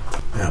moving now?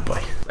 Oh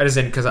boy. As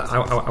in, because I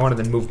want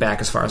to then move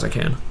back as far as I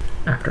can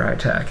after I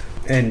attack.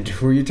 And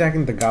who are you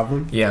attacking? The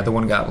goblin? Yeah, the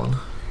one goblin.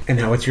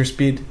 And what's your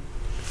speed?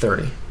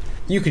 30.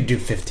 You could do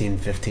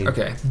 15.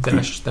 Okay, then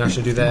I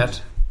should do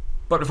that.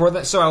 But before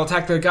that, so I'll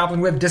attack the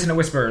goblin with Dissonant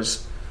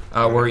Whispers,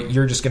 where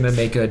you're just going to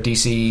make a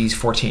DC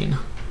 14.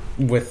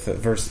 With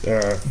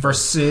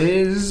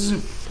versus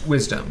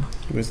Wisdom.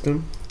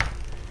 Wisdom?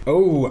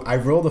 Oh, I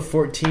rolled a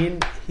 14.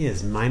 He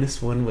has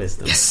 -1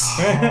 wisdom. Yes!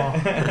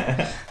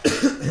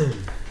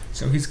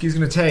 So he's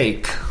going to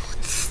take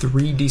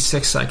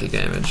 3d6 psychic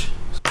damage.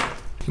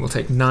 He will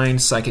take 9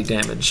 psychic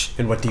damage.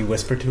 And what do you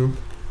whisper to him?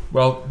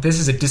 Well, this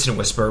is a dissonant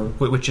whisper,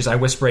 which is I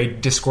whisper a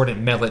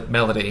discordant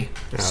melody.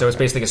 Oh, so it's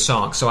basically a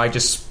song. So I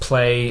just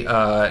play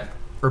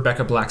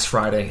Rebecca Black's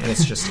Friday, and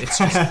it's just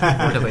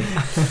really...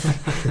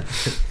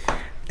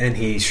 and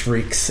he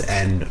shrieks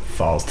and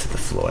falls to the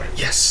floor.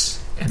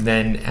 Yes. And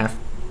then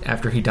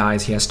after he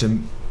dies, he has to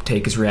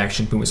take his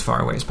reaction, move as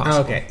far away as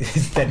possible. Okay.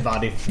 His dead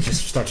body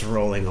just starts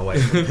rolling away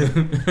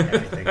from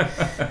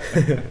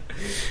everything.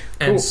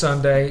 And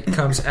Sunday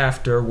comes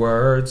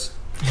afterwards.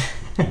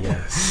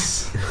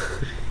 Yes.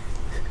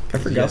 I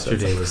forgot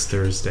Yesterday was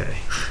Thursday.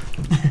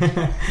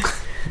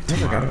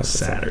 Tomorrow was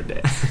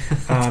Saturday.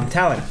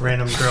 Talon.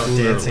 Random girl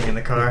dancing in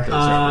the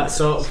car.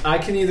 So I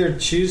can either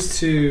choose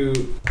to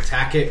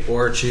attack it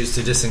or choose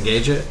to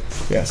disengage it.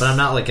 Yes. But I'm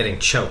not like getting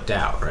choked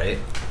out, right?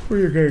 Well,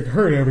 you're getting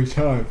hurt every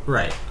time.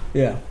 Right.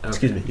 Yeah.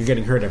 Excuse me. You're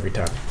getting hurt every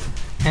time.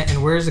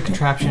 And where's the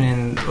contraption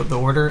in the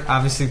order?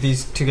 Obviously,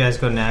 these two guys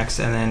go next,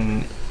 and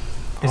then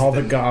All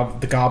the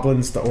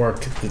goblins, the orc,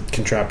 the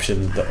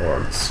contraption, the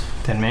orcs.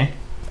 Then me.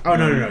 Oh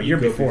no! You're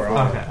before.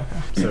 All Okay.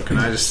 So can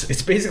I just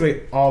It's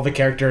basically all the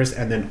characters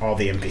and then all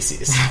the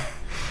NPCs.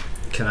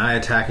 can I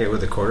attack it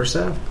with a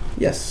quarterstaff?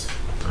 Yes.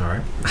 All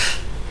right.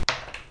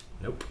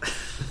 Nope.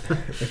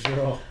 What's your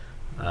roll?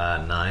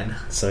 9.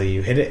 So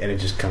you hit it and it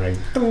just kind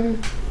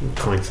of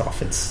clanks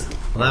off.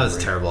 Well, that was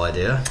a terrible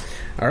idea.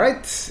 All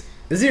right,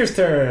 Azir's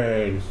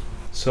turn.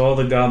 So all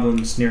the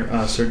goblins near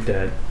us are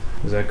dead.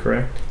 Is that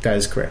correct? That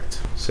is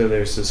correct. So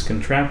there's this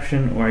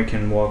contraption, or I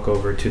can walk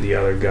over to the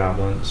other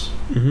goblins.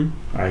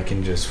 Mm-hmm. I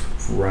can just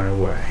run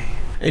away.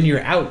 And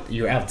you're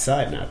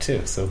outside now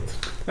too. So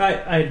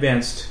I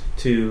advanced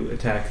to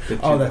attack the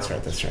two that's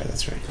goblins. right.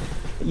 That's right.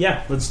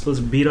 Yeah, let's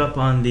beat up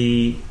on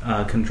the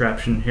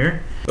contraption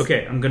here.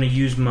 Okay, I'm going to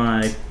use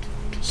my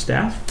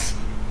staff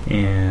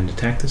and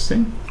attack this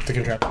thing. The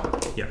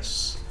contraption.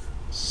 Yes.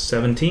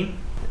 17.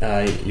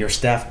 Your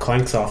staff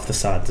clanks off the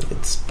sides of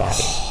its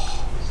body.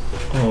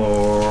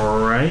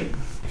 Alright.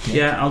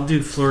 Yeah, I'll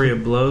do Flurry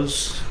of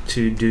Blows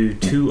to do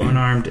 2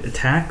 unarmed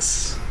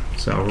attacks.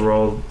 So I'll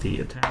roll the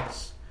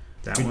attacks.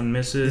 That one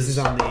misses. This is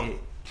on the.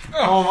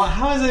 Oh,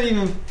 how is that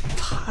even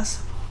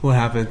possible? What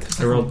happened?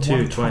 I rolled 2 1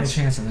 in 20 twice.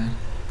 chance of that.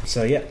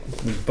 So yeah,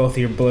 both of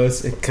your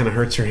blows. It kind of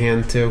hurts your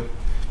hand too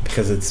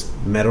because it's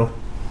metal.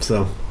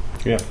 So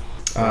yeah,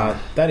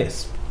 that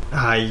is.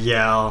 I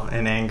yell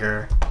in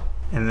anger,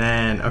 and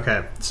then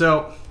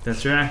so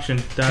That's your action.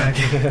 Done.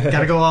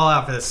 gotta go all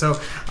out for this. So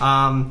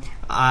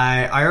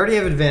I already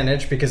have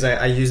advantage because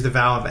I used the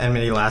Vow of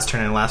Enmity last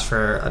turn and it lasts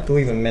for I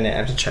believe a minute. I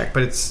have to check,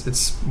 but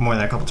it's more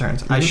than a couple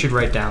turns. I should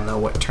write down though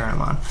what turn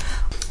I'm on.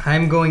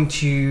 I'm going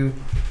to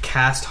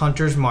cast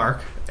Hunter's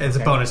Mark as a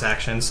bonus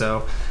action.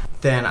 So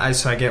then I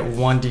get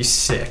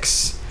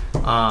 1d6.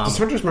 Does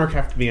Hunter's Mark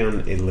have to be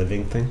on a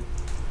living thing?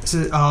 It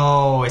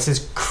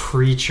says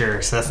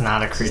creature, so that's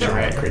not a creature, Not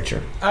right? a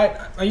creature.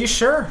 Are you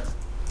sure?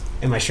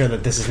 Am I sure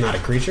that this is not a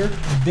creature?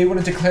 They want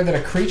to declare that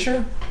a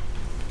creature?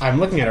 I'm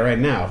looking at it right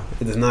now.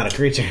 It is not a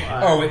creature.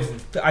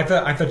 I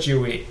thought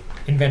you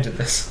invented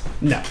this.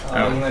 No.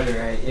 You might be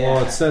right. Yeah.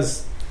 Well, it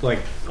says like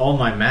all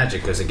my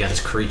magic is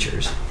against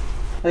creatures.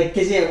 Like,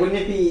 cause wouldn't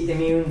it be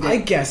immune? I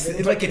guess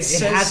it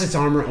has its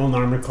own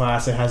armor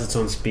class. It has its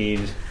own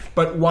speed.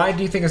 But why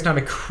do you think it's not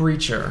a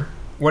creature?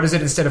 What is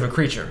it instead of a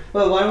creature?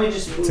 Well, why don't we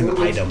just? It's an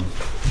item.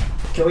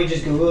 Can we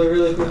just Google it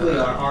really quickly?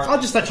 I'll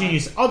just let you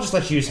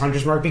use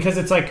Hunter's Mark because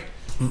it's like,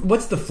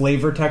 what's the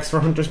flavor text for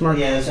Hunter's Mark?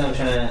 Yeah, that's what I'm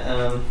trying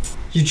to.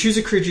 You choose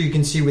a creature you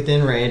can see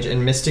within range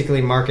and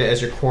mystically mark it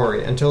as your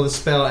quarry. Until the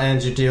spell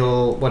ends, you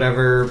deal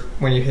whatever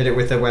when you hit it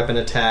with a weapon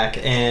attack,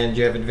 and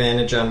you have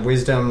advantage on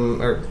wisdom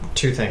or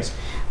 2 things.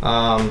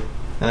 And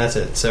that's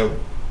it. So,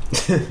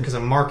 because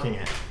I'm marking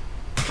it.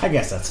 I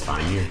guess that's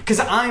fine. Because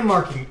I'm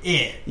marking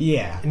it.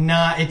 Yeah.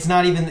 It's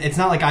not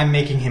like I'm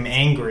making him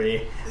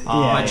angry.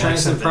 My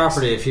transitive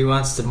property, if he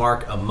wants to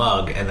mark a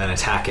mug and then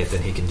attack it,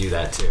 then he can do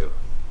that too.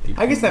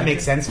 I guess that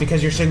makes sense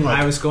because you're saying like,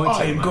 I was going to.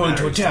 I am going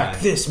to attack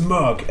this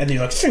mug, and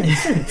you're like, shing. And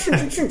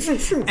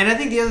I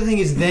think the other thing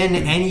is then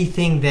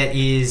anything that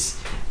is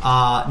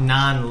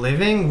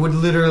non-living would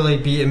literally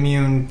be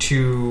immune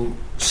to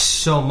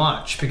so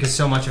much because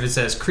so much of it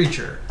says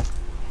creature.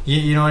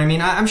 You know what I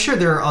mean? I'm sure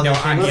there are other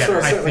things. That's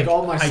what I said. think Like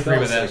all my I agree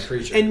with spells that. say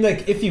creature. And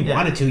like, if you Yeah.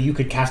 wanted to, you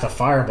could cast a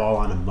fireball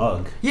on a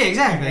mug. Yeah,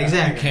 exactly.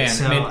 You can.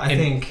 So And- I and,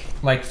 think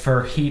like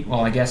for heat,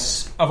 well, I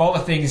guess of all the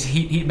things,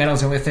 heat metal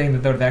is the only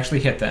thing that would actually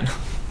hit then,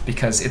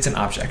 because it's an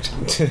object.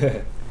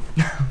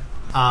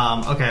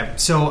 okay.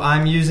 So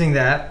I'm using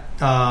that,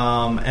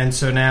 and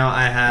so now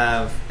I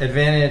have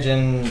advantage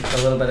and a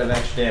little bit of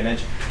extra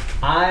damage.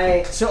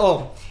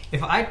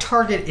 If I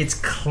target its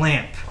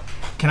clamp,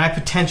 can I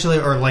potentially,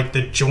 or like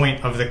the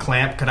joint of the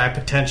clamp, could I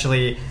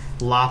potentially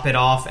lop it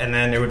off and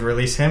then it would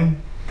release him?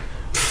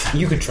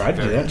 You could try to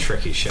do Very that.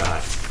 tricky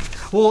shot.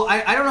 Well,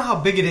 I don't know how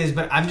big it is,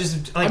 but I'm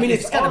just like, I mean,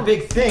 it's got arm- a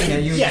big thing.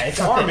 That you Yeah, its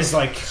arm is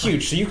like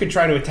huge, so you could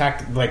try to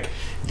attack like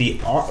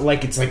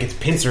its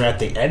pincer at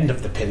the end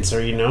of the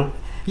pincer, you know?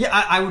 Yeah,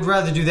 I would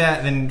rather do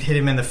that than hit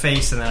him in the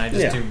face, and then I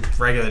just do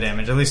regular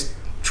damage. At least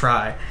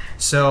try.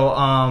 So,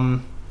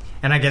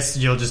 and I guess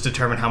you'll just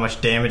determine how much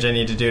damage I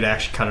need to do to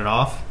actually cut it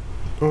off.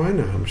 Oh, I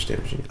know how much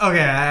damage you need. Okay,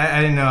 I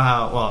didn't know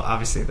how. Well,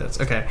 obviously that's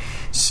okay.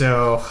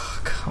 So,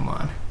 come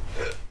on.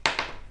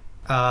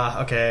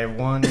 Okay,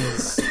 one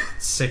is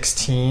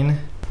 16.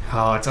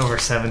 Oh, it's over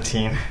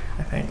 17,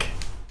 I think.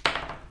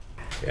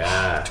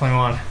 Yeah.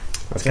 21.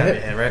 That's Gotta got be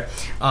a it. hit, right?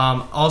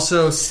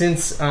 Also,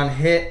 since on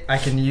hit, I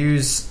can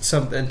use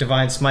some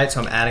Divine Smite,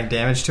 so I'm adding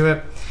damage to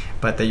it.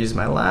 But they use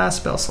my last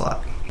spell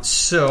slot.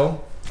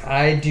 So,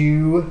 I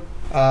do...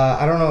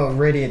 I don't know,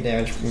 radiant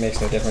damage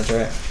makes no difference,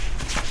 right?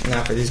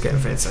 Not for these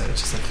guys, it's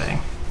just a thing.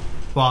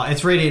 Well,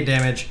 it's radiant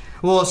damage.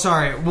 Well,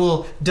 sorry.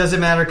 Well, does it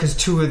matter because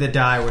 2 of the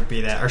die would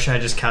be that? Or should I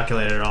just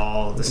calculate it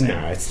all the same?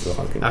 No, it's still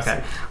okay.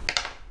 Okay.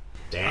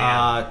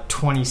 Damn.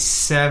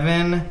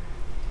 27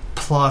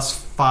 plus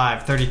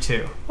 5,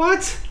 32.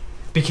 What?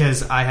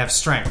 Because I have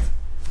strength.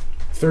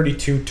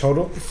 32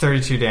 total?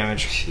 32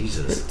 damage.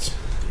 Jesus.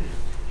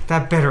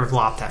 That better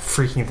lop that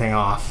freaking thing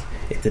off.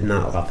 It did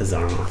not lop his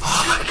arm off.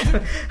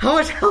 How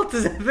much health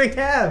does that thing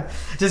have?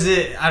 Does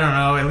it, I don't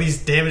know, at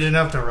least damage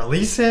enough to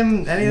release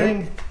him?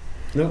 Anything?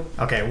 Nope.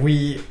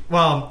 Okay,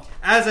 well,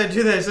 as I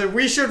do this,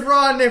 we should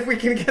run if we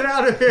can get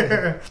out of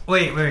here.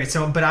 Wait,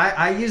 so, but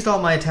I used all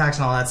my attacks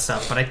and all that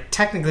stuff, but I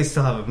technically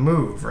still have a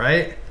move,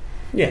 right?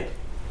 Yeah.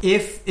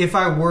 If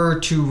I were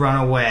to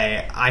run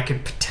away, I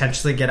could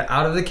potentially get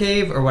out of the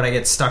cave, or would I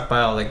get stuck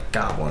by all the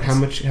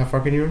goblins? How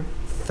far can you run?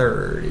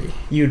 30.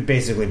 You'd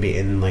basically be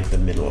in like the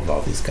middle of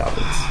all these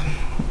goblins.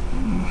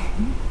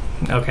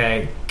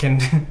 Okay, can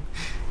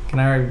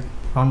I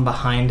run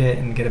behind it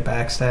and get a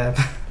backstab?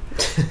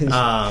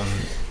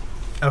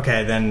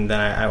 Okay, then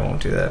I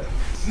won't do that.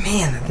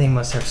 Man, that thing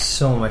must have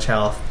so much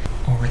health.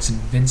 Or it's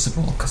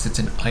invincible because it's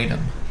an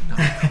item, not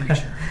a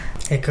creature.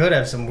 It could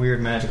have some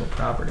weird magical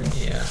property.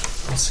 Yeah,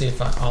 I'll see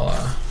if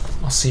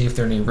I'll see if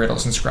there are any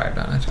riddles inscribed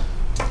on it.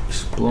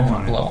 Just blow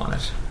on Blow on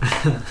it.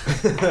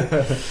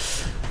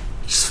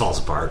 Just falls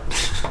apart.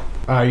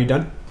 Are you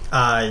done?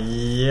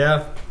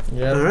 Yeah.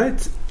 All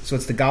right. So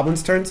it's the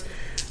goblins' turns.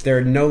 There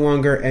are no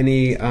longer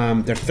any. There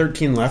are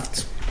 13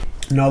 left.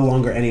 No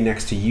longer any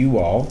next to you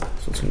all.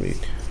 So it's going to be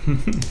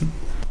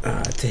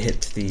to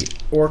hit the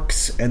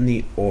orcs and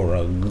the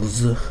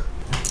orugs.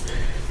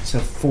 So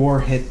 4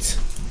 hit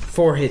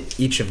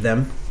each of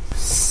them.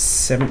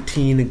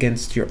 17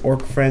 against your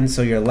orc friend.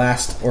 So your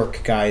last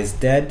orc guy is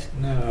dead.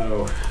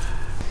 No.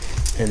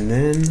 And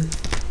then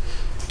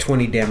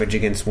 20 damage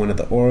against one of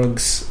the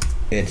orgs.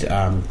 It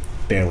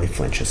barely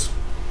flinches.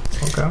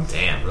 Okay.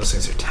 Damn, those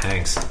things are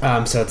tanks.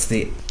 So it's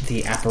the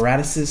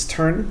apparatus's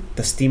turn,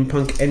 the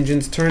steampunk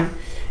engine's turn,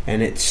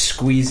 and it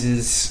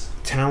squeezes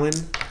Talon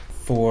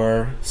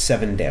for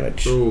 7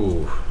 damage.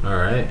 Ooh,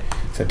 alright.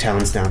 So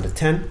Talon's down to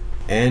 10.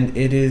 And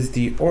it is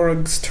the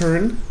Orug's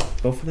turn,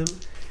 both of them,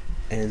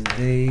 and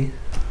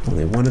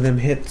only one of them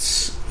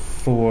hits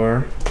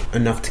for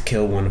enough to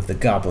kill one of the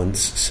goblins.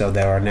 So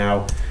there are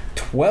now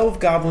 12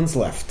 goblins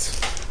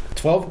left.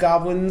 12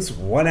 goblins,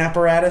 1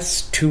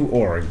 apparatus, 2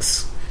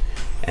 Orgs.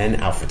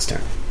 And Alfred's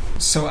turn.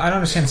 So I don't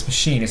understand this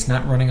machine. It's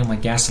not running on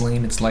like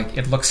gasoline. It's like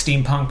it looks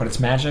steampunk, but it's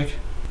magic.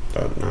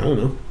 I don't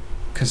know.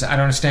 Because I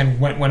don't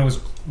understand when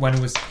it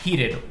was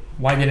heated.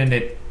 Why didn't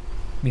it?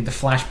 I mean, the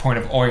flash point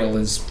of oil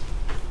is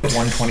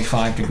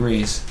 125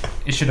 degrees.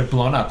 It should have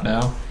blown up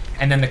now.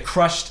 And then the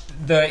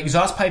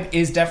exhaust pipe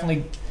is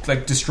definitely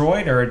like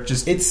destroyed, or it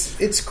just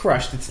it's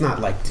crushed. It's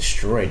not like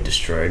destroyed,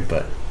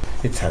 but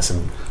it has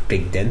some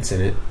big dents in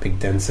it. Big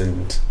dents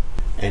and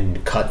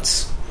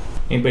cuts.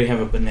 Anybody have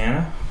a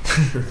banana?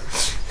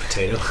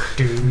 Potato.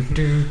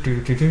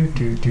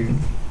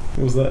 What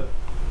was that?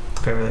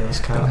 Beverly Hills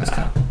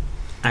Cop.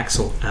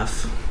 Axel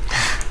F.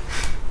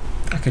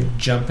 I could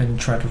jump and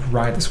try to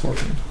ride the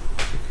scorpion.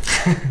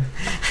 I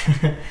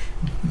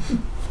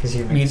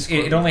mean,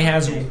 it only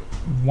has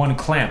 1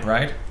 clamp,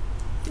 right?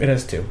 It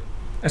has 2.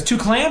 Has 2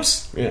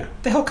 clamps? Yeah.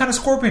 The hell kind of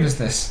scorpion is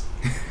this?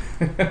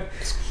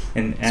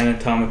 An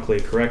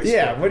anatomically correct.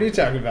 Yeah, what are you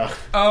talking about?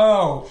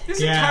 Oh,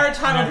 this Yeah, entire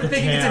time I've not been the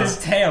thinking it's in tail.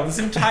 his tail. This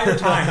entire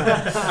time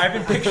I've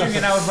been picturing it,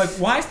 and I was like,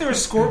 why is there a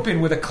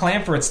scorpion with a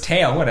clamp for its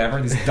tail? Whatever,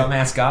 these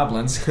dumbass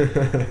goblins.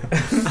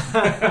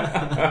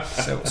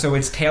 So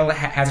its tail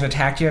hasn't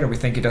attacked yet, or we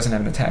think it doesn't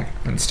have an attack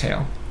on its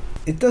tail?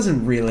 It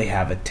doesn't really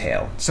have a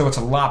tail. So it's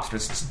a lobster.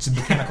 It's a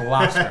mechanical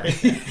lobster.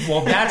 Well,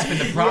 that's been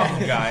the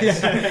problem,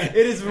 guys. It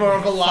is more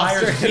of a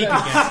lobster. Fire's weak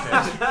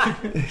against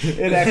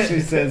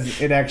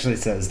it. It actually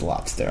says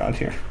lobster on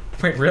here.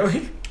 Wait,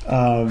 really?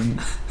 I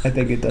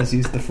think it does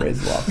use the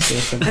phrase lobster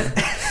somewhere.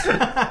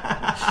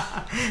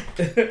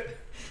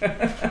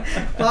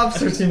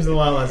 Lobster seems a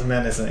lot less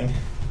menacing.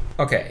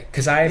 Okay,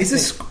 because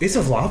Is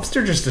a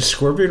lobster just a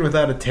scorpion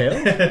without a tail?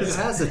 It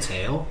has a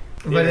tail.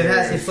 But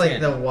it's like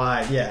the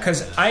wide, yeah.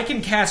 Because I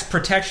can cast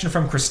protection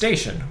from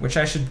crustacean, which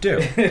I should do.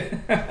 Wait,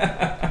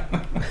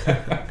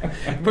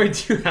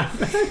 do you have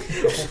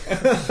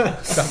that?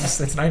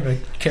 That's not even a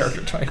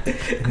character type.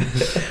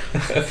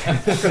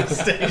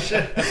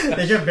 Crustacean.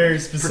 They get very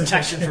specific.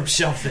 Protection from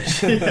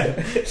shellfish.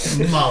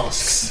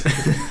 Mollusks.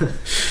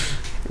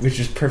 Which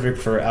is perfect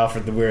for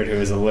Alfred the Weird, who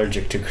is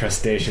allergic to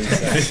crustaceans.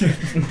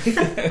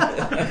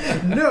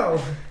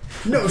 No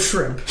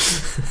shrimp.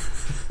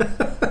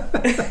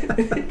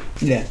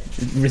 Yeah,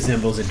 it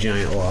resembles a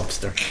giant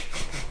lobster.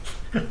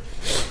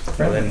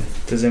 Well, then,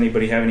 does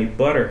anybody have any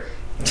butter?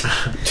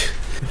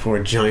 before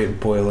a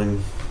giant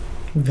boiling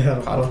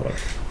That'll pot of wood.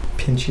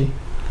 Pinchy.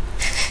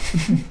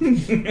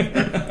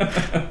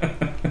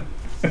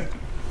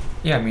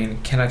 Yeah, I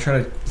mean, can I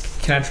try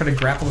to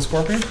grapple the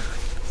scorpion?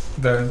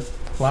 The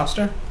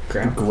lobster?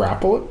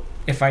 Grapple it?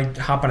 If I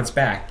hop on its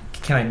back,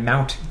 can I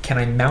mount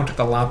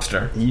the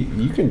lobster?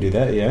 You can do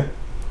that, yeah.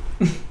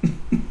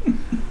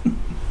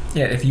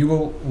 Yeah, if you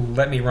will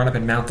let me run up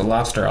and mount the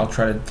lobster, I'll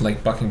try to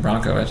like bucking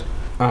bronco it.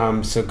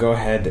 So go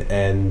ahead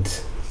and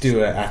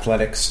do an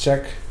athletics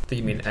check.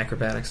 You mean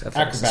acrobatics? Strength?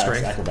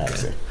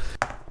 Acrobatics. Okay.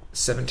 Yeah.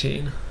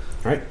 17.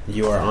 All right,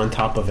 you are on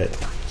top of it.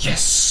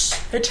 Yes!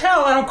 Hey,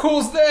 Talon, how cool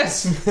is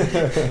this?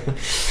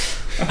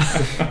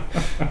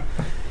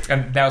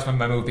 And that was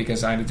my move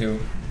because I had to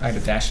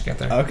dash to get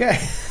there. Okay.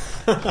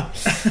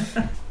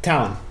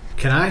 Talon.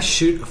 Can I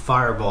shoot a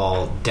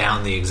fireball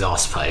down the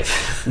exhaust pipe?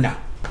 No.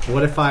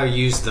 What if I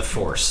use the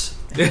force?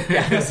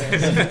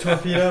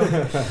 Torpedo.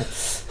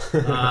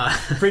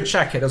 Free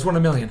check hit. It was 1 in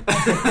a million.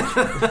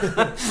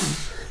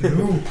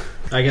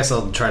 I guess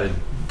I'll try to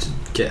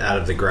get out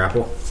of the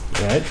grapple.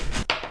 All right.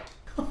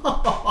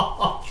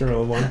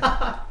 Roll 1.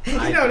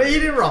 You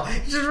didn't roll. You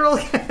just roll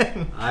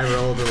again. I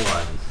rolled a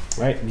 1.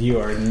 Right, you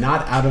are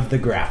not out of the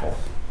grapple.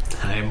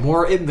 I am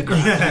more in the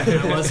grapple than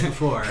I was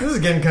before. This is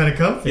getting kind of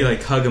comfy. You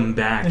like hug him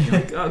back. You're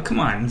like, oh, come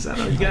on. Is that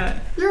all you got?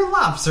 You're a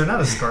lobster,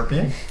 not a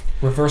scorpion.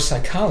 Reverse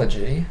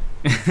psychology.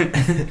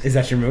 Is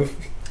that your move?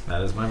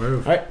 That is my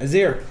move. All right,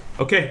 Azir.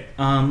 Okay.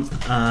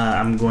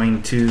 I'm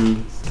going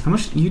to. How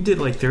much? You did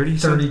like 30?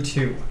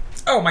 32.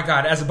 Oh my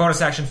god! As a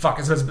bonus action,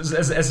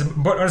 as a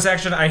bonus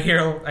action, I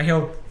heal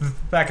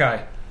that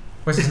guy.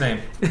 What's his name?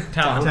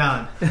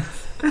 Talon.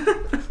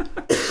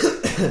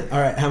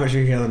 All right, how much are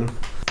you healing him?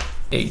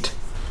 8.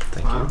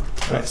 Thank you. All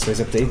right, so he's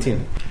up to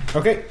 18.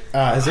 Okay,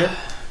 Azir.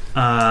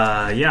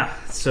 Yeah.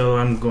 So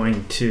I'm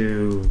going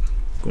to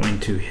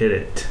hit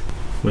it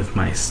with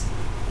my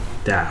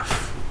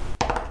staff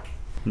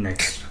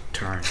next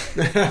turn.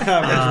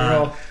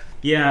 Roll.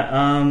 Yeah.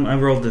 I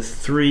rolled a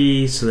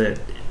 3, so that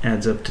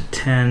adds up to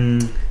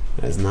 10.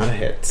 That's not a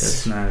hit.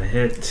 That's not a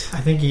hit. I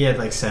think he had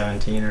like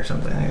 17 or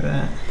something like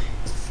that.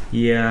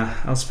 Yeah,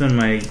 I'll spend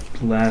my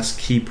last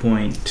key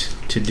point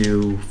to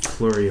do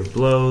Flurry of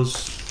Blows.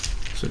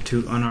 So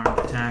 2 unarmed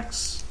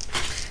attacks.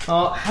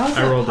 Oh, how's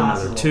that I rolled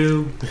possible? another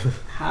 2.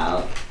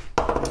 How?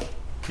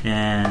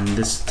 And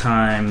this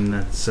time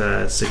that's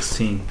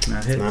 16.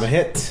 Not hit. Not a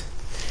hit.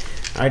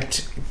 All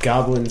right,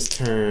 Goblin's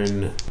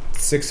turn.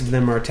 6 of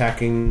them are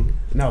attacking.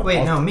 No.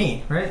 Wait, no,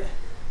 me, right?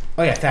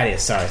 Oh yeah,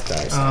 Thaddeus. Sorry.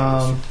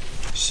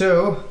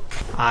 So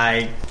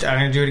I'm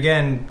gonna do it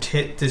again.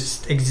 Hit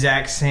this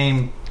exact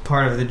same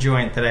part of the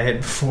joint that I hit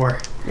before.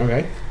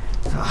 Okay.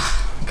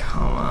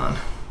 Come on.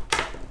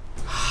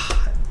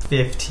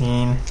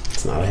 15.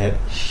 It's not a hit.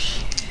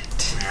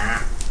 Shit.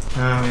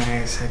 I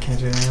guess I can't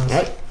do anything else. All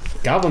right.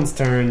 Goblin's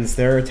turns.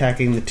 They're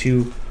attacking the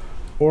 2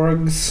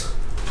 orgs.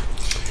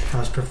 I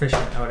was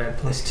proficient. I would add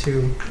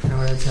 +2. I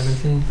would add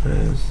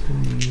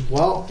 17.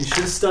 Well, you should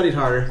have studied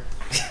harder.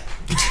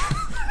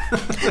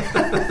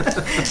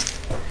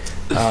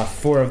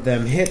 4 of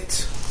them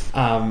hit.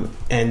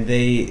 And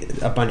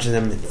a bunch of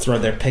them throw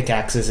their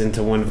pickaxes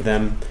into one of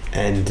them,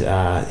 and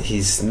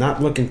he's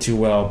not looking too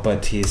well,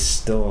 but he's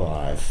still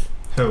alive.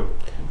 Who?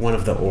 One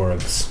of the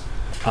orgs.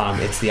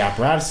 It's the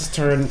apparatus's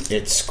turn.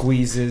 It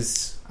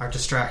squeezes. Our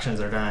distractions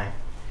are dying.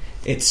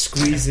 It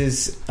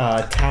squeezes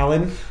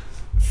Talon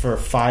for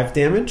 5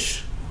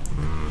 damage,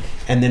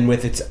 and then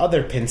with its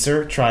other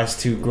pincer tries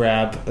to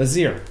grab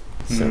Azir.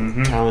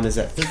 So Talon is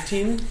at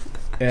 13,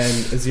 and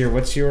Azir,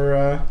 what's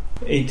your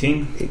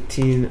 18.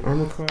 18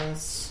 armor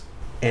class?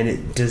 And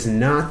it does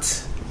not.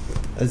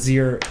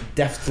 Azir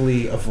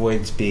deftly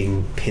avoids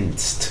being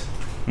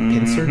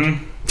pincered.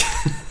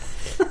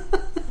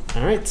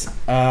 All right.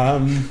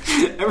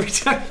 Every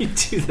time you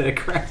do that,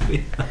 crack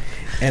me up.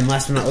 And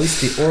last but not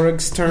least, the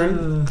Org's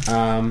turn.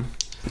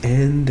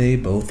 And they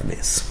both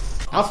miss.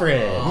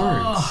 Alfred.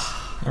 All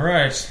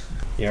right.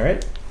 You all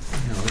right?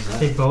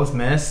 They both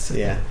missed?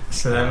 Yeah.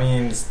 So that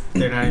means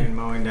they're not even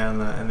mowing down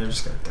and they're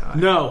just gonna die.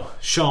 No,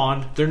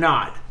 Sean, they're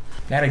not.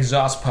 That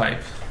exhaust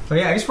pipe. But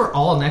yeah, I guess we're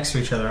all next to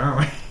each other, aren't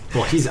we?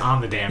 Well, he's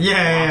on the damn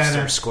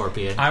lobster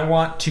scorpion. I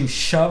want to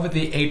shove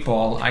the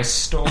 8-ball I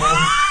stole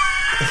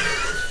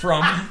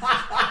from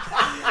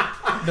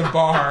the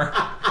bar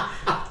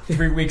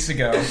 3 weeks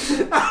ago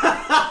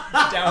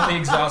down the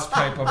exhaust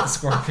pipe of the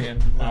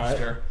scorpion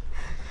lobster.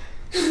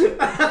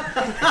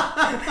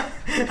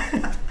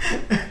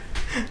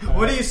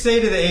 What do you say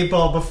to the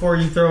 8-ball before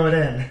you throw it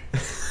in?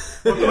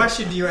 What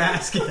question do you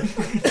ask it?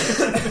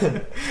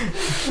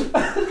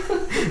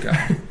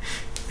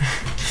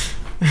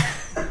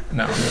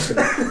 No, I'm just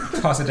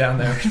gonna toss it down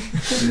there.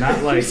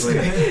 Not likely.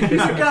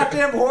 He's a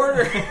goddamn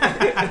hoarder.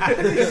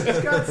 He's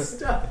got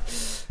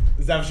stuff.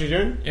 Is that what you're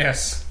doing?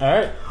 Yes. All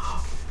right.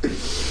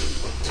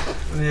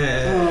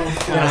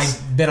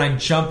 Then I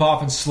jump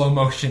off in slow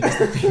motion as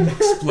the thing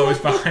explodes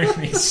behind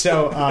me.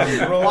 So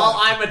roll. While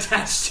I'm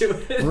attached to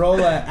it. Roll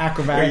an Where you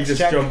acrobatics just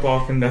check. jump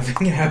off and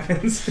nothing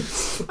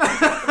happens.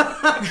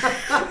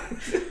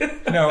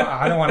 No,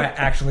 I don't want to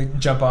actually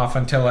jump off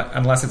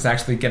unless it's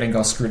actually getting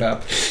all screwed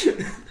up.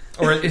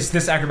 Or is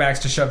this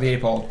acrobatics to shove the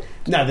ape hole?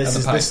 No,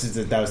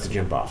 that was to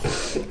jump off.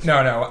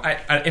 No.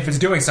 I if it's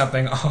doing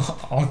something,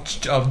 I'll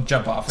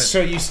jump off it.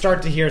 So you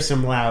start to hear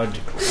some loud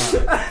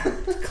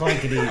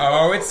clankety.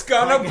 Oh, it's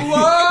gonna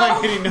blow!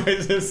 Clankety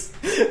noises.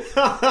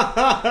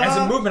 As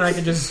a movement, I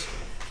can just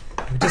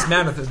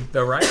dismount with it,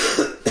 though, right?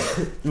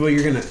 Well,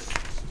 you're gonna.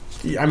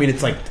 I mean,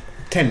 it's like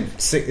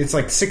 6, it's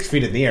like 6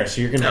 feet in the air,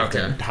 so you're gonna have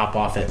to hop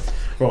off it.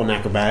 Roll an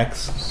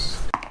acrobatics.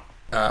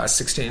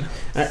 16.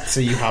 So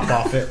you hop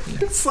off it.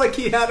 It's like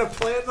he had a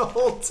plan the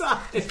whole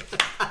time.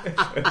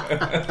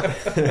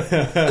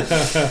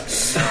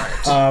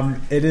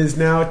 It is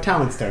now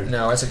Talon's turn.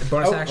 No, as a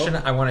bonus action,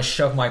 I want to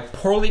shove my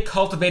poorly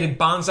cultivated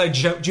bonsai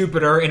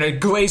Jupiter in a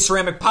glazed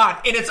ceramic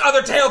pot in its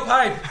other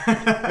tailpipe.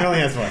 It only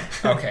has one.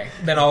 Okay,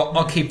 then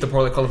I'll keep the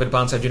poorly cultivated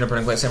bonsai Juniper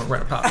in a glazed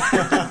ceramic pot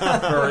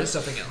for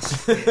something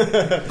else.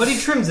 But he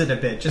trims it a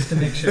bit just to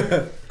make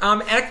sure.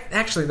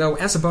 Actually, though,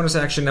 as a bonus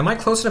action, am I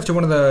close enough to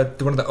one of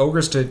the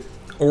ogres to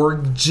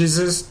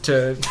jizzes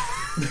to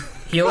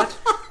heal it?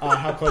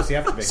 How close do you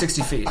have to be?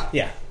 60 feet.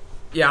 Yeah.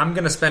 Yeah, I'm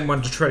gonna spend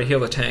one to try to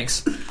heal the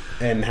tanks.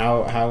 And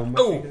how much?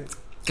 Oh,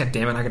 god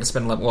damn it! I gotta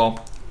spend level.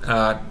 Well,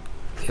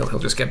 he'll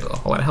just get a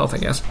whole lot of health, I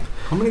guess.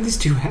 How many of these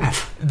do you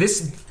have?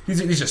 These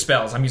are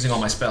spells. I'm using all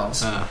my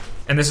spells,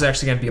 and this is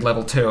actually gonna be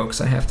level 2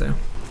 because I have to.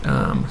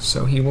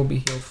 So he will be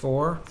healed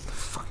for.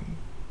 Fucking.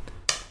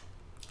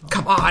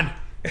 Come on.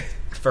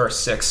 For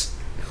 6.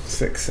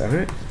 6. All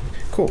right.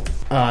 Cool.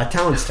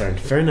 Talon's turn.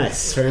 Very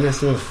nice. Very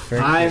nice move.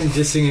 I'm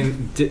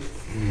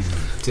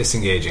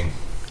disengaging.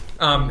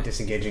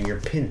 Disengaging. You're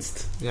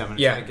pinced. Yeah, I'm gonna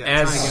Yeah, try to get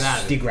as-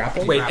 out of it.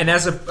 Degrapple. Wait, and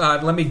as a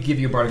let me give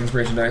you a bardic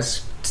inspiration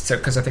dice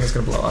because I think it's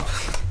gonna blow up.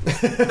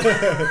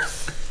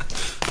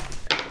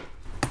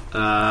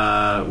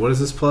 What is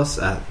this plus?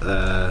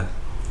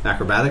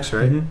 Acrobatics,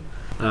 right?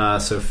 Mm-hmm.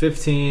 So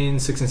 15,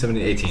 16,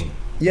 17, 18.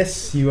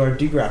 Yes, you are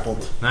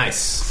degrappled.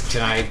 Nice.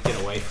 Can I get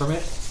away from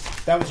it?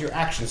 That was your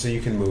action, so you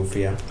can move.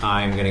 Yeah.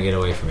 I'm gonna get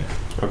away from it.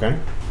 Okay.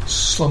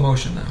 Slow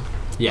motion though.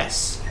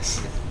 Yes.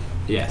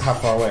 Yes. How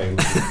far away?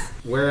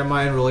 Where am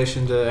I in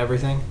relation to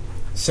everything?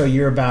 So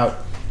you're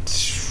about,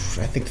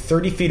 I think,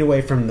 30 feet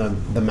away from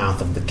the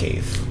mouth of the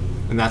cave.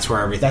 And that's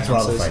where everything That's where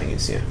all else the is? fighting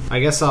is. Yeah. I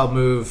guess I'll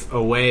move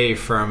away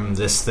from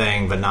this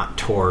thing, but not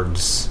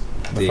towards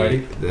The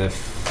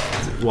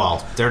fighting?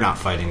 Well, they're not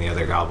fighting the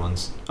other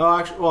goblins. Oh,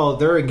 actually, well,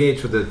 they're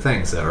engaged with the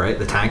things, though, right?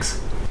 The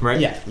tanks, right?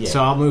 Yeah.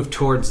 So I'll move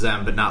towards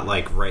them, but not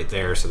like right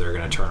there. So they're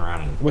going to turn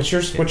around and What's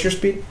your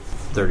speed?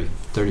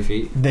 30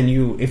 feet. Then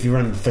if you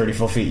run 30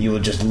 full feet, you will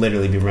just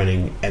literally be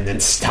running and then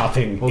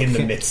stopping in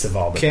the midst of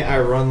all the. Can't I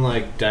run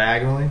like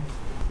diagonally?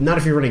 Not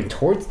if you're running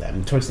towards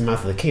them, towards the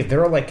mouth of the cave.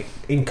 They're all like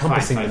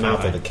encompassing the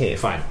mouth of the cave.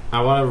 Fine.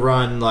 I want to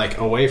run like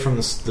away from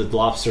the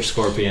lobster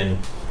scorpion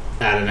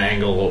at an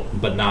angle,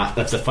 but not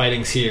if the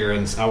fighting's here,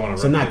 and I want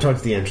to. So not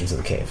towards the entrance of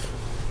the cave.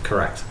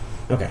 Correct.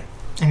 Okay.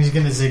 And he's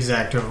going to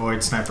zigzag to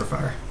avoid sniper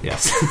fire.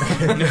 Yes.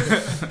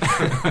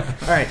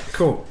 All right.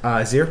 Cool.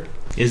 Zir.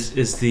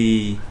 Is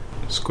the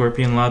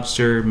scorpion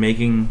lobster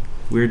making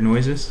weird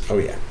noises? Oh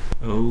yeah.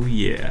 Oh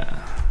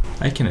yeah.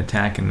 I can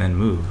attack and then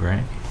move,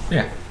 right?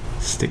 Yeah.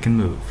 Stick and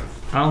move.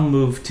 I'll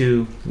move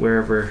to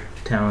wherever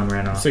Talon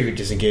ran off. So you're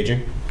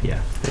disengaging.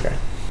 Yeah. Okay.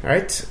 All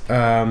right.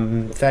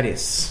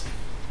 Thaddeus.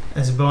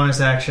 As a bonus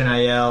action,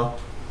 I yell,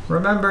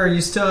 "Remember,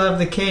 you still have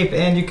the cape,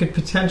 and you could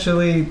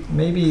potentially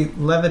maybe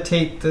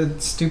levitate the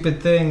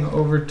stupid thing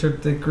over to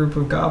the group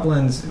of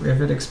goblins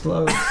if it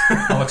explodes."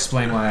 I'll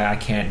explain why I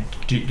can't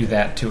do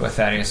that to a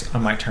Thaddeus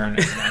on my turn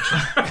as an action.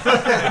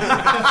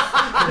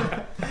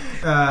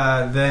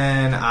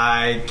 Then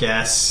I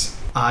guess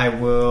I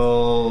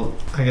will,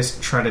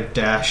 try to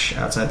dash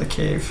outside the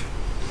cave.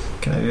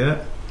 Can I do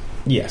that?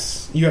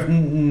 Yes. You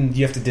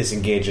have to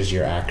disengage as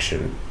your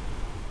action,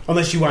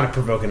 unless you want to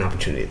provoke an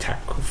opportunity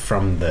attack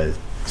from the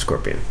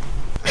scorpion.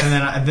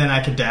 And then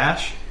I could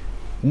dash?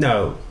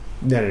 No.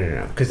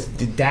 Because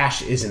the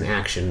dash is an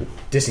action.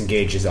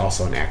 Disengage is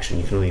also an action.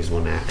 You can only use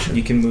one action.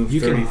 You can move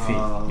 30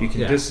 feet. You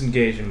can yeah.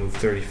 disengage and move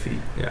 30 feet.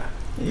 Yeah.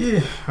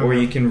 Yeah. Or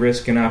you can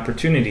risk an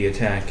opportunity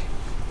attack,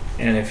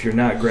 and if you're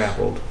not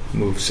grappled,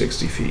 move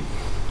 60 feet.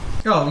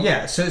 Oh,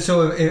 yeah.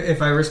 So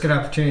if I risk an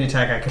opportunity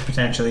attack, I could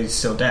potentially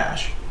still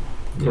dash.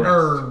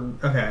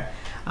 Correct. Okay.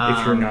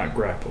 If you're not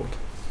grappled.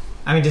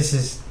 I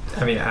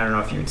mean, I don't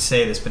know if you would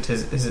say this, but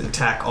his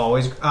attack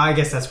always... I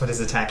guess that's what his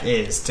attack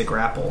is, to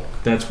grapple.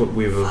 That's what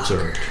we've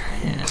observed.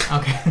 Yeah.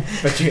 Okay.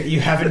 But you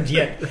haven't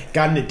yet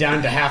gotten it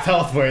down to half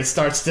health where it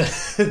starts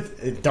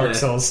to... Dark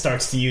Souls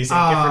starts to use it.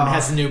 Oh.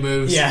 Has new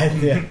moves.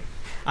 Yeah.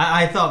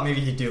 I thought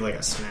maybe he'd do like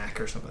a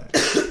smack or something.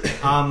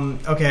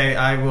 Okay,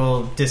 I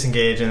will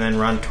disengage and then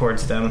run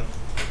towards them.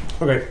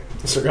 Okay.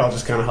 So you're all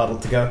just kind of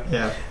huddled to go.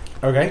 Yeah.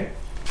 Okay.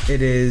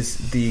 It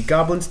is the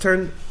goblins'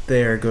 turn.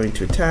 They're going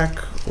to attack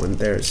when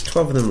there's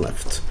 12 of them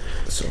left.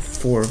 So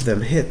 4 of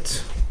them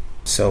hit.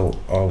 So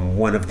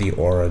one of the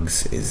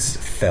Orogs is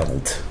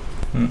felled.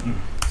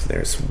 So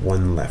there's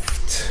 1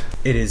 left.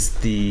 It is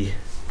the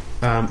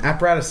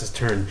Apparatus's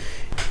turn.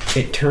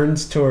 It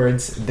turns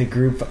towards the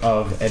group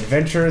of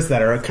adventurers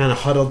that are kind of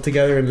huddled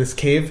together in this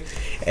cave,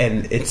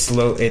 and it's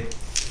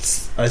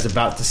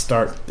about to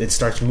start. It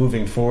starts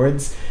moving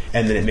forwards,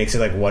 and then it makes it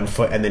like 1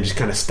 foot, and then just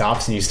kind of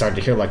stops, and you start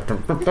to hear like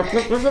it sounds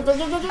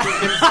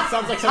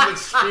like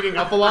something's speeding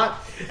up a lot,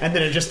 and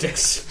then it just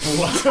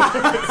explodes.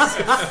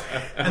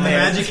 And the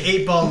magic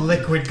 8-ball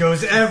liquid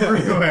goes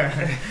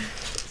everywhere.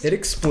 It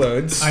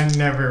explodes. I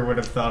never would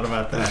have thought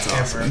about that.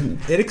 That's ever.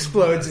 It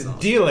explodes,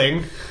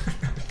 dealing.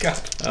 God.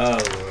 Oh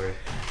lord.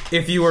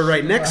 If you were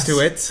right next to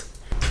it,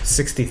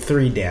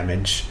 63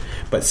 damage.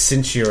 But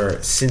since you're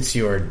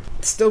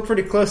still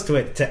pretty close to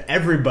it, to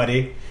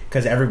everybody,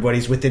 because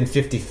everybody's within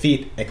 50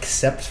 feet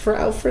except for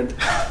Alfred.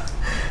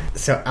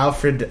 So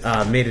Alfred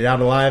made it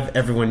out alive.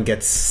 Everyone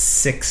gets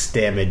 6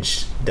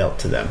 damage dealt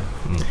to them,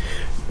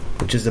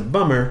 which is a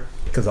bummer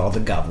because all the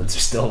goblins are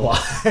still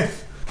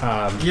alive.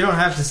 You don't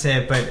have to say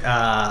it, but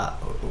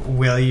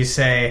will you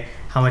say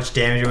how much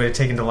damage it would have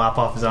taken to lop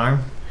off his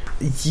arm?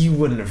 You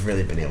wouldn't have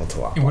really been able to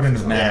walk. It wouldn't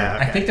have mattered. Yeah,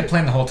 okay. I think the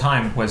plan the whole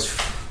time was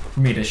for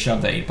me to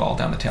shove the 8-ball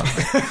down the tail.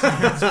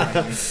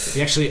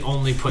 We actually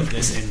only put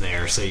this in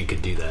there so you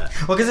could do that.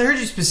 Well, because I heard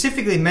you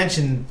specifically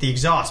mention the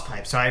exhaust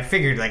pipe, so I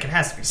figured like it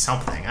has to be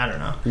something. I don't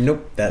know.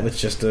 Nope, that was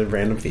just a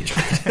random feature.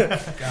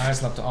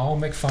 Guys love to all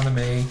make fun of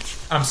me.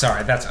 I'm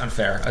sorry, that's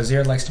unfair.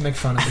 Azir likes to make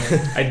fun of me.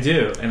 I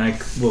do, and I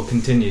will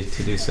continue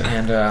to do so.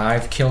 And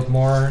I've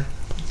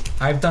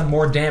done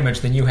more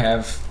damage than you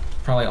have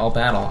probably all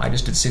battle. I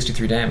just did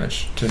 63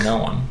 damage to no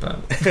one, but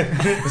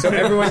So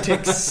everyone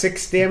takes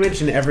 6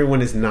 damage, and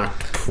everyone is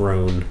knocked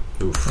prone.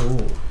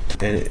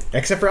 Oof. And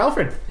except for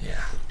Alfred.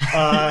 yeah.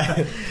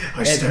 I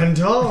stand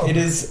tall. It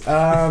is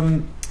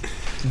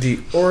the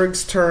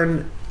org's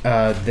turn.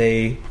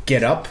 They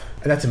get up.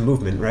 That's a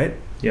movement, right?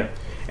 Yeah.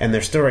 And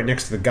they're still right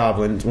next to the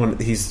goblin.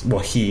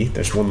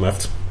 There's one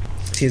left.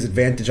 He has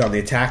advantage on the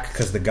attack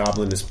because the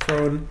goblin is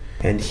prone,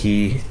 and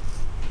he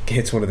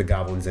hits one of the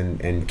goblins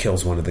and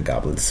kills one of the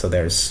goblins. So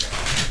there's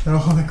They're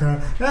all on the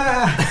ground.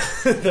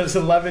 Ah! there's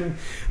 11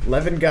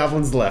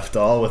 goblins left,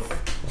 all with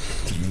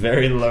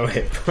very low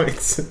hit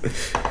points.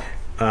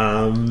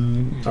 All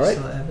right,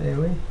 Still have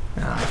AoE?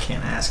 I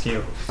can't ask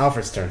you.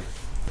 Alfred's turn.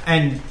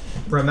 And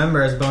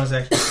remember, as a bonus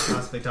action, you can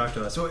possibly talk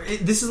to us. So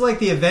this is like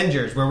the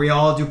Avengers, where we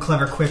all do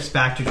clever quips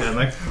back to each other.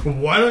 Like,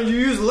 why don't you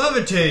use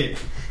levitate?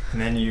 And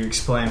then you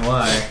explain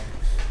why.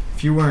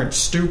 If you weren't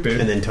stupid.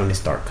 And then Tony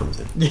Stark comes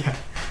in. Yeah.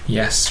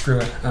 Yes, screw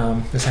it.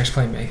 This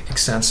actually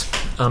makes sense.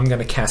 I'm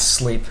gonna cast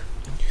sleep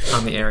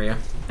on the area,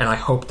 and I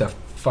hope to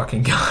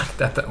fucking god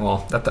that the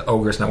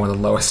ogre's not one of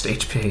the lowest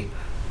HP.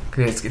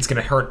 It's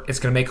gonna hurt. It's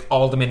gonna make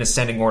all of them in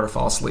ascending order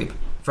fall asleep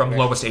from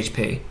lowest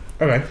HP.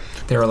 Okay.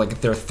 There are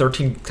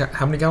 13.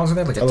 How many goblins are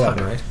there? Like a 11.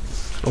 ton, right?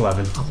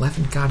 11.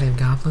 11 goddamn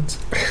goblins.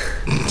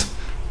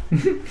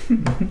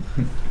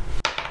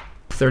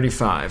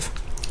 35.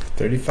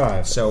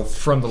 35. So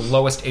from the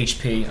lowest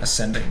HP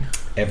ascending.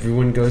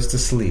 Everyone goes to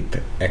sleep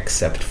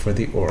except for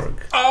the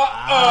org.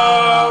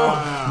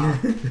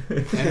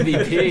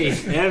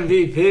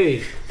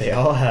 MVP. They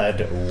all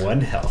had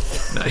 1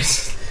 health.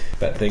 Nice.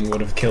 That thing would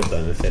have killed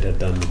them if it had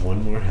done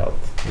 1 more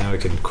health. Now we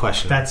can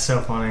question. That's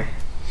so funny.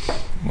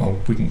 Well,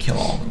 we can kill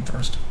all of them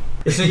first.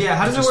 So yeah,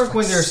 how does it Just, work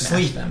when they're smash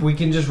asleep? them. We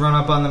can just run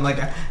up on them like,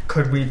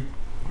 could we?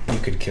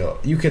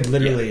 You could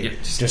literally Yeah,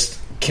 just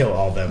kill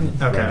all them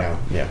Okay. right now.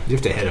 Yeah. You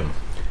have to hit him.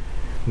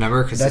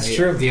 Remember? Because That's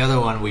true. The other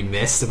one we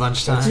missed a bunch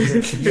of times.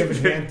 You have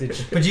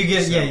advantage. But you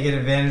get you get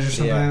advantage or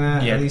something Yeah.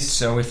 like that. Yeah, At least.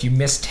 so if you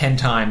miss 10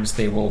 times,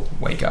 they will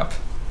wake up.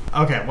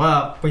 Okay.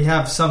 Well, we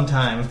have some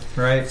time,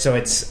 right? So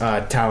it's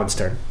Talon's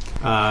turn.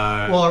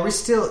 Well, are we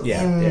still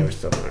Yeah, in? we're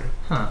still there.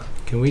 Huh?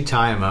 Can we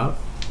tie him up?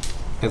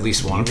 At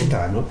least one You of can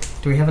them. time up.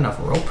 Do we have enough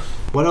rope?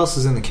 What else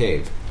is in the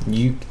cave?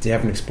 You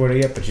haven't explored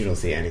it yet, but you don't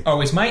see anything. Oh,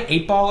 is my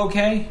 8-ball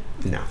okay?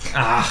 No.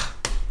 Ah,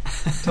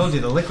 Told you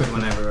the liquid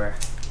went everywhere.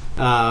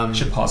 I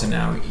should pause it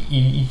now.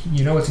 You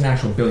know it's an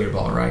actual billiard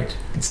ball, right?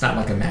 It's not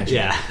like a magic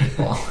Yeah.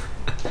 8-ball.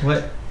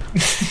 What?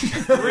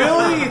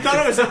 Really? You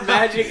thought it was a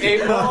magic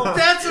 8-ball?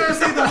 That's what I was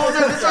saying the whole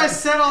time. That's why I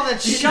said all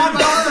that shit. Shut the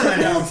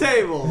pool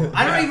table.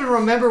 I don't even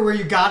remember where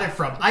you got it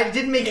from. I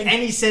didn't make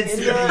any sense to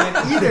me in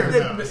either of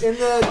those. In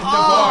the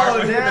Oh,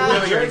 with the now.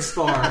 billiards. drinks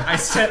bar. I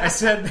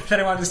said that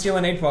I wanted to steal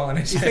an 8-ball, and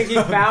I You said, think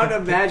you found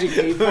a magic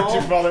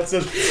 8-ball? Ball that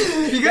says,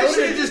 You guys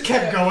should have just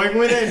kept going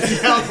with it and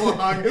see how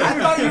long. I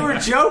thought you were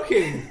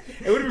joking.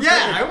 it would have been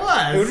Yeah, perfect.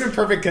 I It would was. have been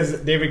perfect because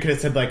David could have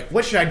said, like,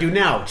 what should I do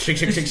now? Shake,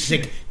 shake, shake,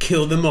 shake,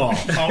 kill them all.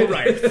 All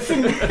right.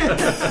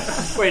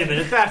 Wait a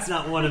minute, that's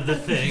not one of the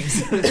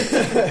things.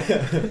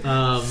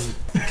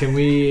 Can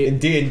we? In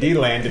D&D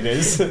land it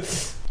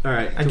is. All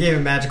right, I gave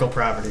it magical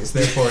properties,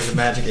 therefore it's a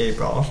magic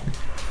 8-ball.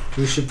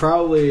 we should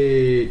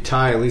probably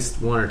tie at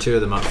least 1 or 2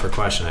 of them up for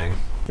questioning.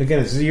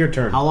 Again, this is your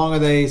turn. How long are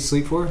they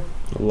asleep for?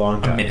 A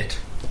long a time. minute.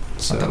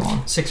 It's not that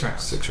long. 6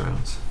 rounds. 6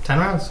 rounds. 10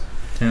 rounds?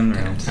 10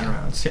 rounds. 10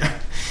 rounds, yeah.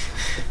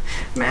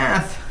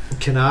 Math.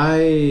 Can I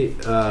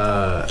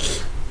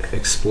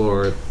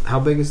explore? How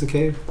big is the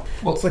cave?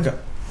 Well, it's like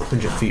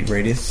 100 feet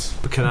radius.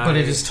 But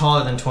it is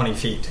taller than 20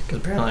 feet, because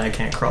apparently I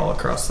can't crawl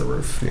across the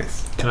roof.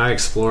 Yes. Can I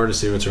explore to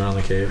see what's around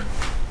the cave?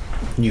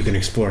 You can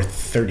explore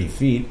 30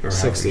 feet or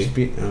 60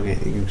 feet. Okay,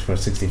 you can explore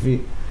 60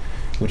 feet.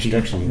 Which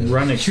direction you go?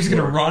 Run. She's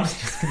gonna run.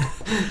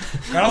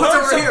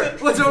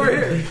 What's over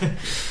here?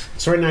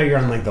 So right now you're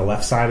on like the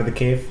left side of the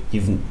cave.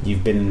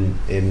 You've been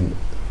in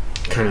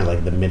kind of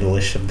like the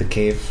middle-ish of the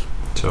cave.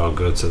 So I'll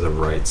go to the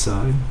right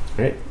side.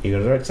 Right? You go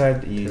to the right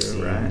side. You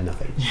see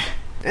nothing.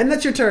 And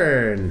that's your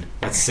turn.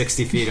 That's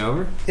 60 feet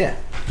over? Yeah.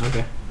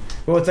 Okay.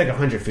 Well, it's like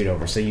 100 feet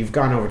over. So you've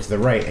gone over to the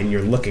right, and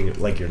you're looking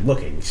like you're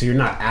looking. So you're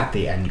not at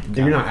the end.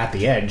 You're not at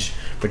the edge,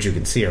 but you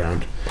can see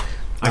around.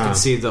 I can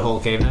see the whole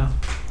cave now?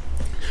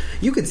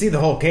 You can see the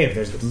whole cave.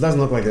 It doesn't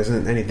look like there's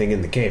anything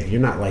in the cave. You're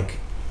not like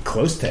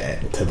close to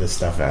the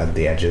stuff at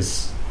the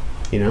edges.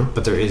 You know?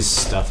 But there is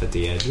stuff at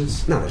the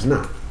edges? No, there's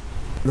not.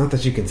 Not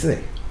that you can see.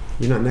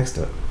 You're not next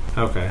to it.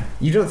 Okay.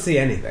 You don't see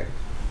anything.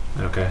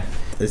 Okay.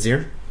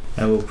 Azir?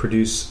 I will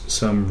produce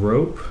some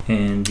rope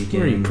and begin.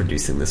 Where are you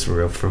producing this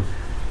rope from?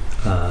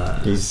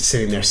 He's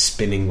sitting there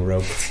spinning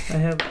rope. I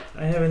have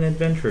an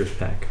adventurer's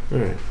pack.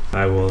 Alright.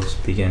 I will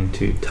begin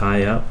to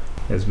tie up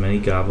as many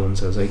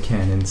goblins as I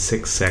can in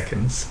 6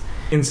 seconds.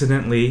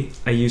 Incidentally,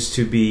 I used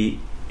to be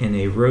in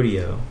a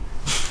rodeo,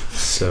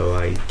 so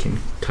I can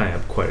tie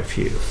up quite a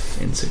few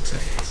in 6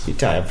 seconds. You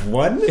tie up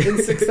one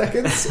in 6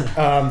 seconds.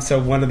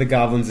 So one of the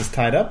goblins is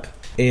tied up,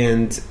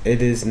 and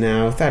it is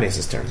now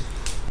Thaddeus' turn.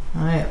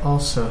 I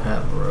also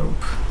have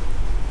rope.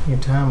 You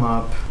can tie him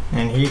up.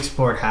 And he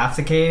explored half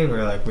the cave,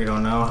 or like we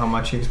don't know how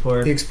much he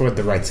explored? He explored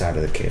the right side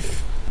of the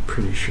cave.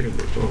 Pretty sure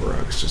that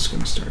Orog's just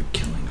going to start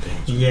killing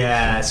things.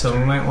 Yeah, so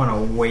we might want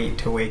to wait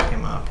to wake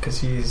him up, because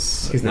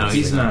he's not.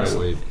 He's not.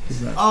 asleep.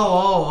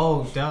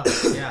 Oh, duh.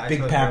 Yeah, I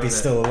Big totally Pappy's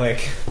still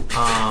awake.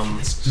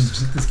 It's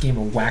just this game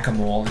of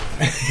whack-a-mole.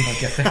 You don't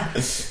get that.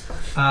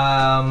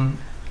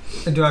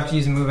 Do I have to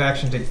use a move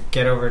action to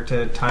get over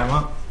to tie him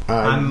up?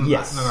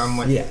 Yes. I'm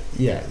with yeah.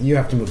 You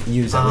have to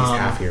use at least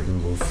half your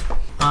move.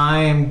 I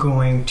am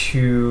going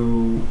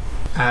to,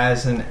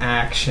 as an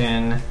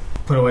action,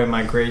 put away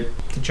my great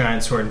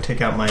giant sword and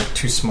take out my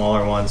 2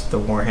 smaller ones, the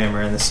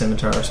warhammer and the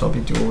scimitar, so I'll be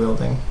dual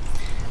wielding.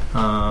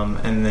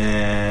 And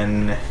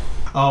then,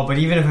 but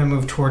even if I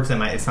move towards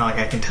them, it's not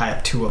like I can tie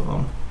up 2 of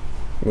them.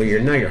 Well,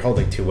 you're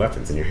holding 2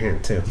 weapons in your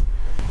hand too.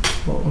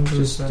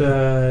 Just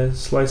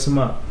slice them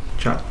up.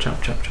 Chop,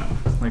 chop, chop, chop.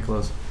 Like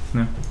clothes.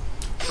 No.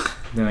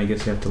 Then I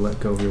guess you have to let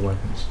go of your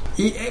weapons.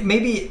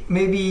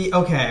 Maybe.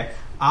 Okay.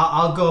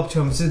 I'll go up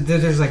to him. So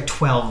there's like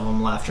 12 of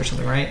them left or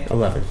something, right?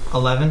 11.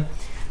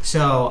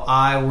 So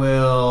I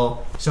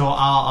will. So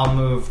I'll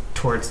move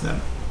towards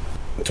them.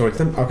 Towards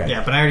them? Okay.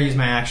 Yeah, but I already used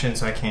my action,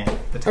 so I can't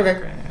attack.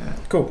 Okay.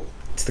 Cool.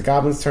 It's the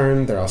goblins'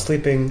 turn. They're all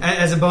sleeping.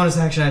 As a bonus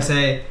action, I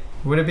say,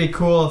 would it be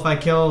cool if I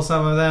kill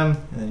some of them?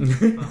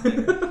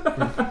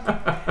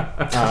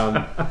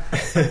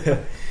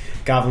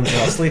 Goblins are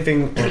all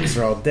sleeping. Orcs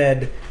are all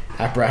dead.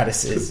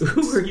 Apparatus is...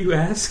 Who are you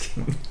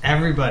asking?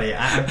 Everybody.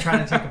 I'm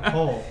trying to take a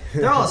poll.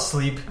 They're all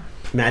asleep.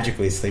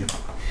 Magically asleep.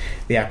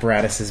 The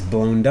apparatus is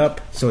blown up,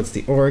 so it's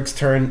the Orc's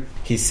turn.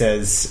 He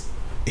yells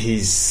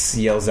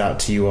out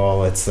to you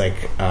all. It's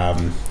like, what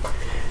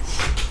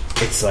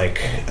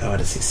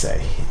does he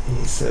say?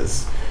 He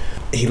says,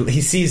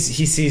 he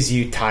sees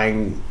you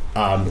tying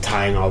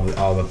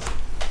the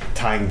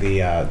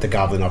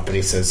goblin up, and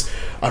he says,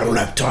 I don't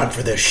have time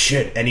for this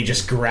shit. And he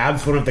just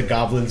grabs one of the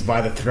goblins by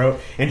the throat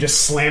and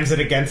just slams it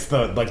against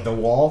the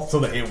wall so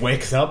that it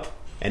wakes up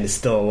and is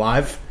still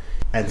alive.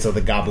 And so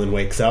the goblin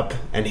wakes up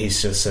and he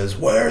just says,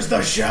 where's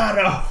the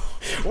shadow?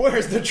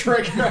 Where's the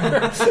trigger?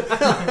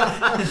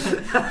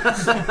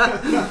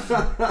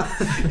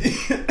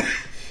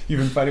 You've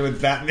been fighting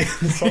with Batman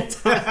this whole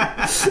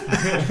time.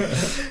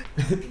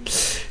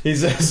 He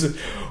says,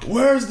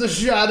 where's the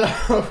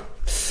shadow?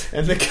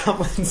 And the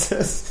goblin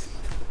says,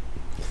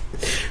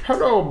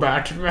 hello,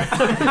 Batman.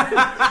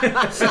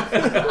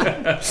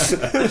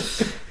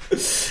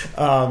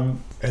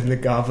 And the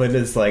goblin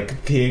is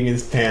like peeing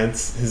his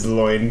pants, his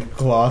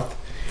loincloth,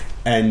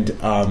 and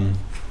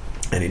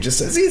he just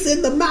says, he's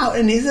in the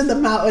mountain.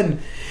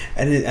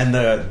 And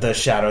the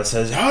shadow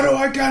says, how do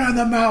I get on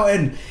the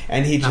mountain?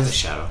 And he Not just... the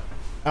shadow.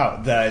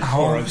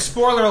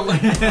 Spoiler alert.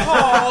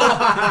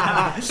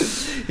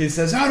 He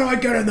says, how do I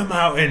get in the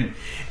mountain?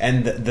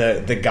 And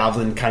the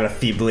goblin kind of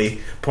feebly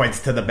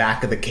points to the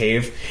back of the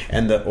cave,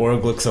 and the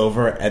orc looks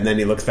over, and then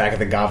he looks back at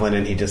the goblin,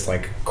 and he just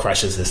like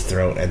crushes his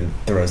throat and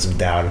throws him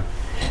down.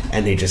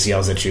 And he just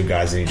yells at you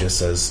guys, and he just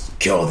says,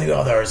 kill the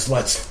others,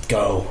 let's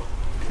go.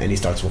 And he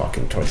starts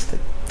walking towards the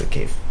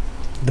cave,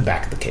 the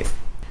back of the cave.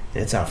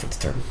 And it's Alfred's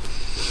turn.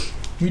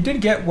 We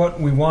did get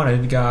what we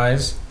wanted,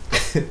 guys.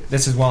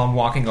 This is while I'm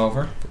walking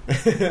over.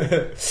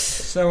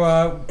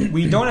 So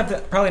we don't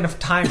have probably enough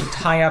time to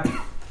tie up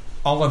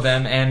all of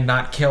them and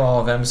not kill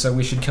all of them, so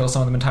we should kill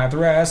some of them and tie up the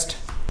rest.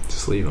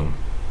 Just leave them.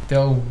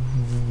 They'll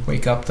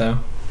wake up, though.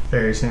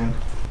 Very soon.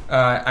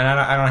 And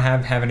I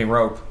don't have any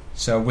rope.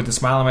 So with a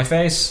smile on my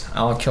face,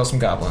 I'll kill some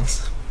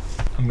goblins.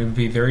 I'm going to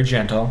be very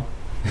gentle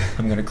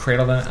I'm going to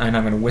cradle them, and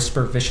I'm going to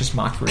whisper vicious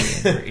mockery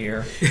in your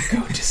ear.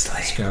 Go to sleep.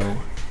 Let's go.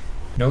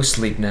 No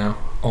sleep now,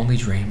 only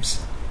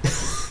dreams.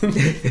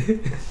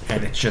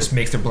 And it just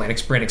makes their brain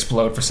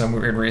explode for some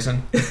weird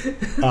reason.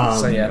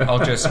 So yeah, I'll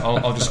just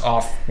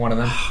off one of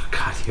them. Oh,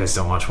 God, you guys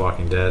don't watch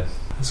Walking Dead.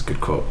 That's a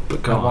good quote.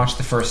 But go I on. watched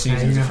the first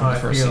season you know from how the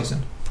I first feel.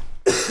 season.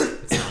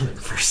 It's not in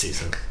the first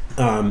season.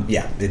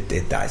 Yeah,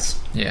 it dies.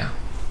 Yeah.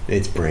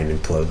 Its brain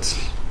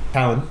implodes.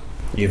 Talon,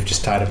 you've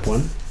just tied up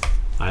one.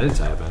 I didn't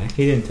tie up any.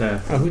 He didn't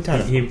tie. Oh, who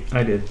tied up?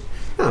 I did.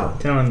 Oh,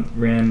 Talon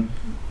ran.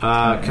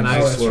 Can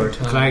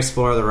I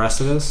explore the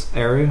rest of this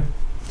area?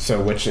 so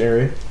which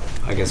area?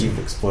 I guess You've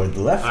explored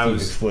the left.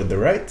 You've explored the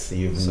right. So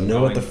you So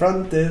know what going- the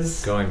front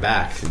is. going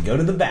back. You go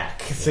to the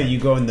back. So you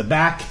go in the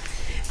back,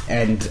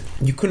 and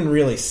you couldn't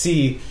really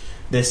see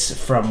this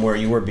from where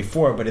you were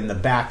before, but in the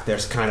back,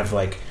 there's kind of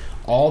like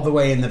all the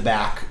way in the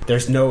back.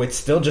 It's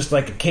still just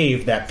like a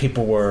cave that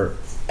people were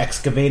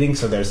excavating.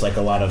 So there's like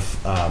a lot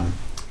of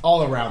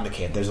all around the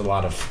cave. There's a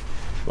lot of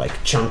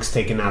like chunks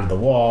taken out of the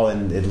wall,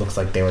 and it looks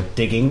like they were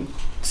digging,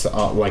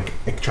 so, like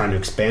trying to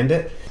expand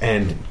it.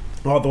 And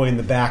all the way in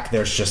the back,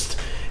 there's just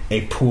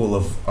a pool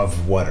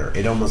of water.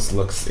 It almost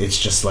looks. It's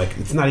just like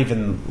it's not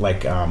even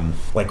like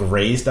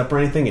raised up or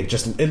anything. It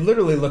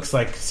literally looks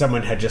like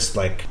someone had just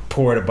like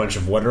poured a bunch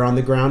of water on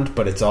the ground,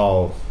 but it's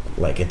all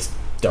like it's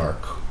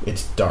dark.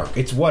 It's dark.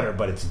 It's water,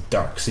 but it's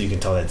dark, so you can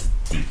tell that it's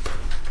deep.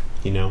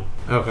 You know.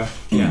 Okay.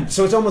 Yeah.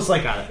 So it's almost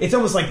like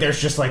there's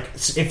just like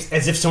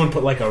as if someone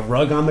put like a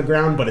rug on the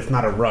ground, but it's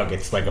not a rug.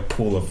 It's like a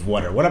pool of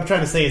water. What I'm trying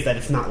to say is that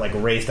it's not like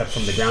raised up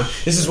from the ground.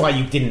 This is why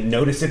you didn't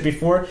notice it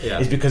before. Yeah.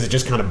 Is because it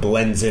just kind of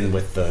blends in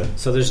with the.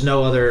 So there's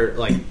no other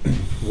like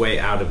way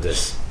out of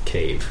this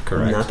cave,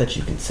 correct? Not that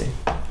you can see.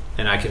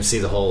 And I can see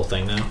the whole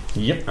thing now.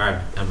 Yep. All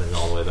right, I'm in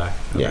all the way back.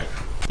 Okay. Yeah.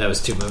 That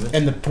was 2 movements.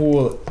 And the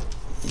pool.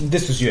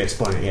 This was you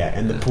explaining, yeah.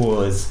 And the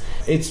pool is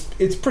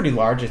it's pretty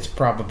large. It's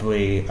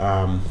probably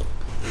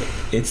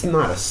it's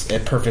not a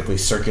perfectly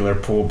circular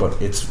pool,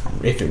 but if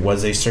it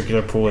was a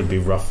circular pool, it'd be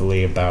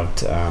roughly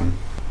about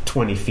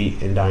 20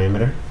 feet in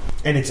diameter,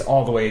 and it's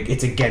all the way.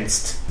 It's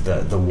against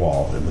the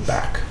wall in the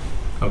back.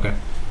 Okay.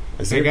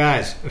 Hey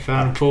guys, I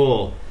found a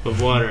pool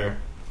of water.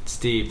 It's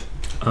deep,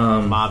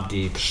 mob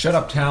deep. Shut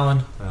up,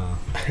 Talon.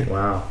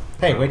 Wow.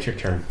 Hey, wait your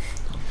turn.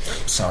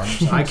 Sorry.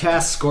 I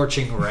cast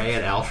Scorching Ray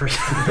at Alfred.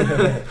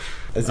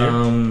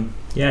 Azir?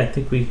 Yeah, I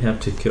think we have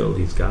to kill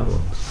these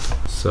goblins.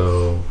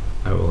 So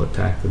I will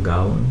attack the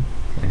goblin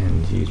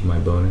and use my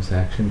bonus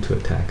action to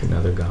attack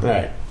another All goblin.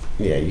 right.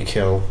 Yeah, you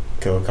kill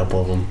a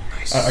couple of them.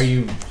 Nice. Are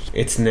you?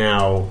 It's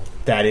now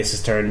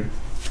Thaddeus' turn.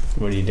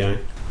 What are you doing?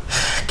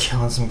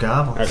 Killing some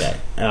goblins. Okay.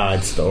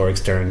 It's the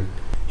orc's turn.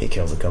 He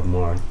kills a couple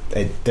more.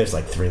 There's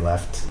like 3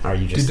 left. Are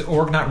you Did just? the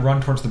orc not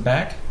run towards the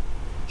back?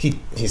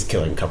 He's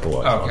killing a couple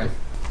of. Oh, okay.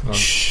 Well,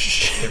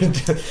 Shh.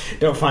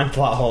 Don't find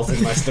plot holes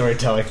in my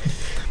storytelling.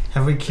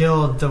 Have we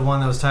killed the one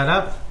that was tied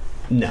up?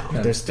 No,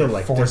 No, there's still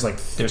like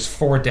there's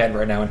 4 dead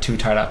right now and 2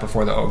 tied up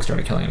before the ogre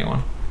started killing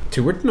anyone.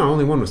 2. No,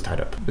 only 1 was tied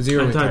up.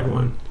 Zero I only tied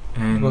one.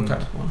 And We'll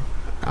tied up 1.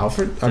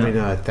 Alfred?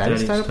 Thaddeus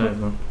Daddy's tied up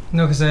one? one.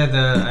 No, because I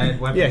had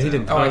weapons. Yeah, he out.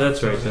 didn't. Oh, I that's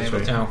thought right, I was that's able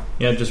right. to- No.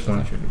 Yeah, just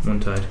one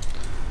tied.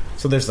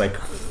 So there's like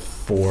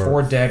 4.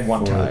 4 dead,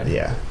 1 tied.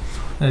 Yeah.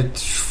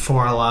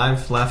 4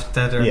 alive left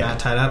that are Yeah. not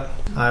tied up.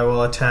 I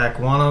will attack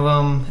one of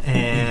them,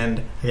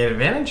 and I get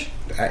advantage.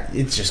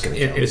 It's just gonna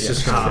kill. It's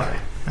just gonna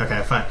die.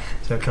 Okay, fine.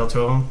 So kill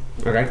 2 of them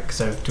Okay.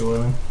 because I have dual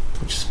of them.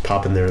 Just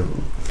popping their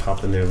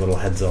little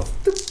heads off.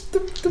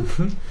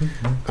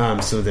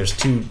 So there's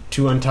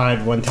two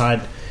untied, 1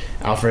 tied.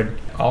 Alfred.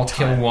 I'll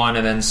kill 1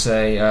 and then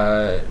say,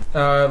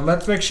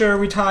 let's make sure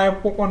we tie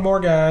up 1 more,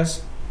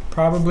 guys.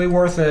 Probably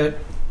worth it.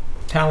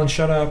 Talon,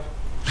 shut up.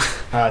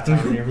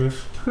 Talon, your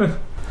move.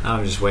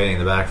 I'm just waiting in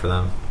the back for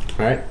them.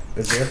 All right.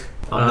 Azir.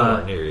 I'm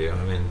nowhere near you.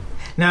 I mean,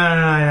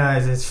 No.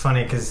 It's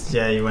funny because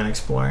you went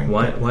exploring.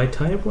 Why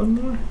tie up one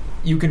more?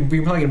 We can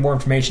probably get more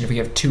information if we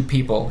have 2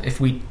 people.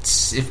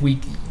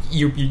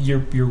 You're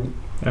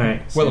All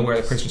right. well aware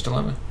of the prisoner's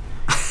dilemma.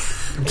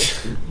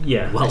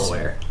 Yeah. well I see.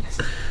 aware.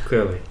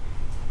 Clearly.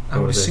 I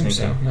would What was I assume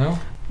so. thinking? No.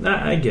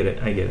 I get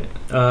it.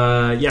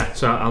 Yeah.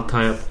 So I'll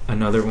tie up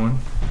another one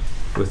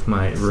with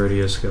my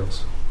rodeo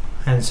skills.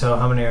 And so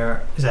how many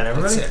are... Is that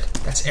everybody? That's it.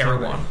 That's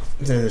everyone.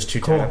 There's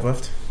 2 Cool. tied up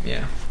left.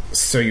 Yeah.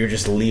 So you're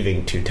just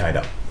leaving 2 tied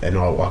up and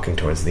all walking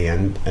towards the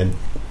end. And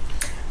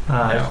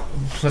No.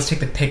 Let's take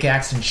the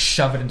pickaxe and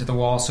shove it into the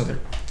wall so they're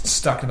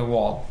stuck in the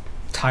wall,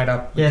 tied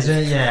up.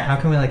 How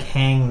can we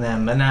hang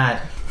them but not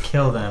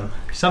kill them?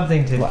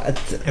 Something to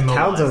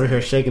Talon's over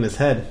here shaking his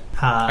head.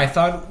 I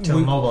thought to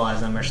we immobilize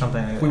them or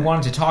something like we that.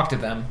 wanted to talk to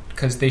them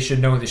because they should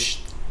know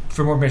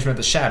for more information about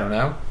the shadow.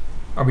 Now,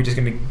 are we just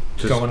going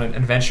to go on an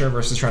adventure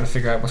versus trying to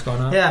figure out what's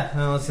going on? Yeah,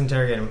 no, let's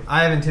interrogate them.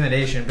 I have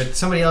intimidation, but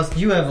somebody else,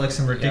 you have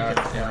some ridiculous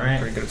one, I'm right?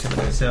 pretty good at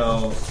intimidating.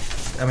 So,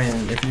 I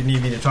mean, if you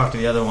need me to talk to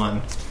the other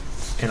one,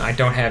 And I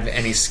don't have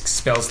any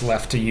spells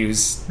left to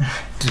use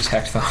to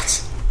detect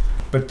thoughts.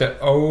 But the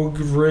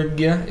ogre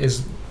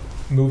is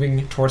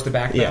moving towards the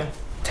back now. Yeah.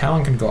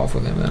 Talon can go off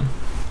with him then.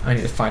 I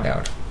need to find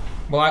out.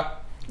 Well,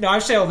 I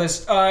say all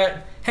this.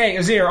 Hey,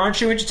 Azir,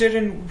 aren't you interested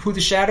in who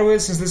the Shadow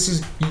is, since this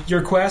is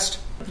your quest?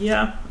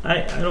 Yeah, I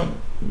don't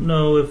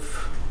know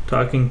if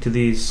talking to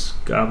these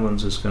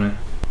goblins is going to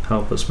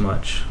help us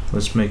much.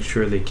 Let's make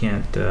sure they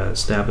can't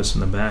stab us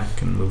in the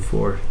back and move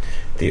forward.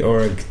 The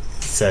org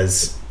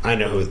says, I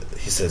know who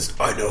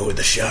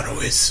the Shadow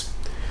is.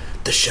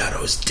 The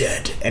Shadow is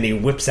dead. And he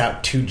whips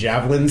out 2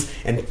 javelins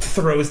and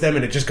throws them,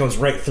 and it just goes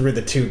right through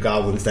the 2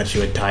 goblins that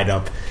you had tied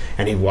up.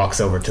 And he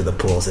walks over to the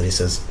pools and he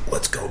says,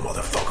 let's go,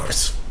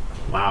 motherfuckers.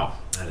 Wow.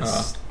 That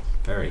is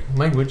very...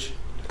 Language.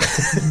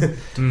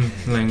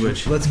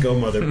 Language. Let's go,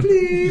 mother.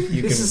 This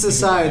This is the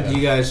side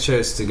you guys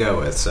chose to go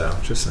with, so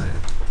just saying.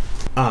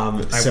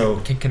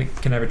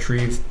 Can I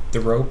retrieve the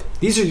rope?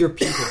 These are your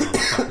people,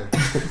 motherfucker.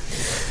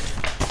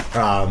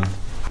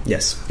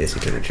 Yes, you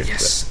can retrieve it.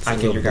 Yes, It's a I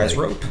get little your guys'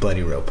 bloody- rope.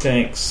 Bloody rope.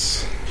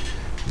 Thanks.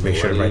 Make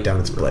sure to write down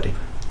it's bloody.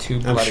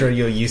 I'm sure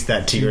you'll use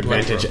that to your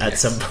bloody advantage rope, at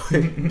yes. some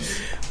point.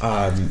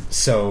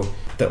 So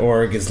the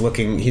org is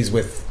looking. He's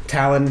with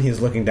Talon. He's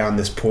looking down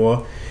this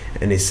pool,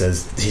 and he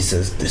says, "This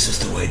is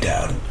the way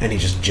down." And he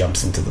just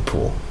jumps into the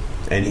pool,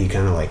 and he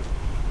kind of like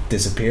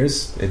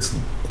disappears. It's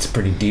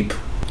pretty deep,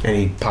 and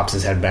he pops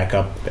his head back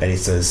up, and he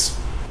says,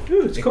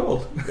 Ooh, it's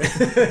cold.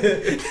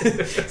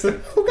 it's like,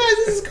 "Oh, guys,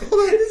 this is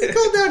cold. This is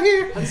cold down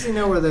here." How does he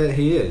know where the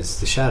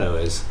Shadow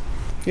is?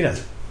 He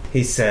doesn't.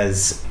 He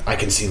says, I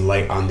can see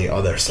light on the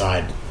other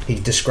side. He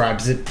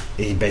describes it.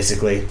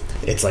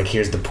 It's like,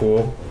 here's the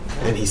pool.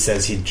 And he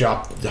says he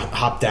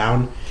hopped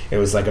down. It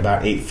was like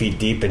about 8 feet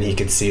deep, and he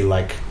could see,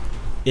 like,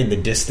 in the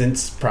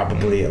distance,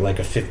 probably like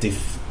a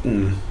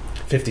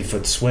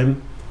 50-foot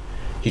swim.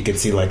 He could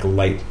see, like,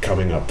 light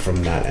coming up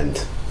from that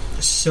end.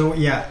 So,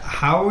 yeah,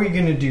 how are we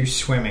going to do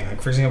swimming?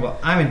 Like, for example,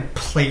 I'm in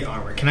plate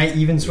armor. Can I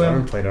even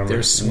swim? Plate armor.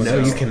 There's swimming. No,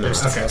 you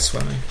cannot. Okay.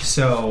 Swimming.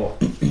 So,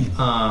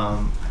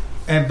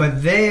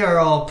 but they are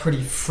all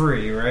pretty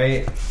free,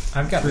 right?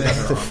 I've got Free.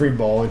 leather The armor. free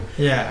balling.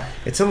 Yeah.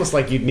 It's almost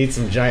like you'd need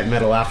some giant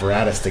metal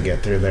apparatus to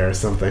get through there or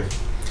something.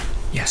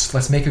 Yes,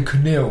 let's make a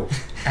canoe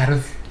out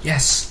of...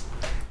 Yes.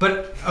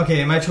 But,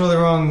 okay, am I totally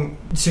wrong?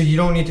 So you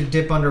don't need to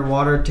dip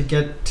underwater to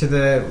get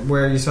to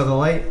where you saw the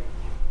light?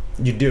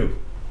 You do.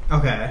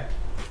 Okay.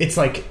 It's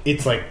like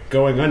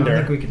going I under.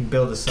 don't think we can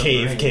build a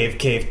submarine. Cave,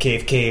 We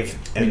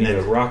and need a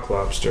then rock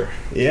lobster.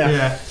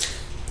 Yeah.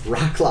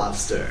 Rock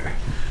lobster.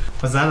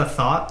 Was that a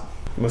thought?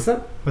 what's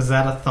that? Was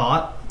that a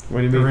thought? What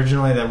do you mean?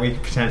 Originally that we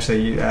could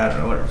potentially... I don't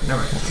know, whatever.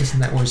 Never mind.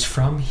 Isn't that where he's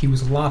from? He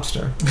was a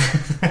lobster.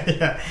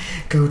 Yeah,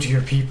 go to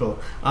your people.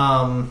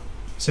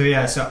 So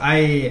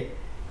I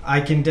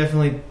can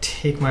definitely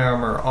take my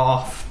armor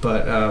off,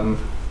 but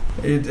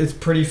it's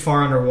pretty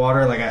far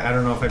underwater. Like I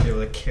don't know if I'd be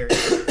able to carry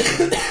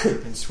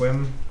it and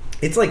swim.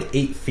 It's like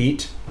 8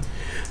 feet.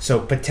 So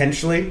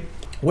potentially,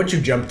 once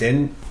you jumped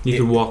in, You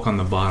could walk on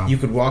the bottom. you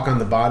could walk on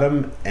the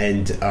bottom,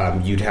 and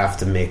you'd have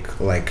to make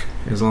like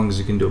As long as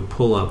you can do a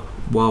pull-up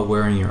while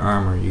wearing your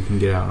armor, you can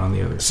get out on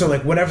the other side. so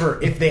like whatever.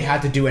 If they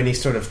had to do any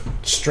sort of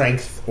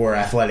strength or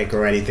athletic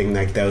or anything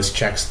like those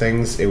checks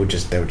things, they would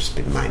just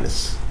be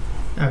minus.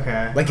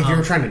 Okay. Like if you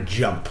were trying to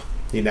jump,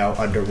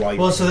 under while you.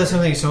 Well, so that's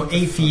something. So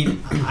 8 feet,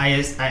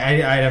 I'd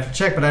have to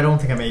check, but I don't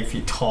think I'm 8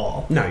 feet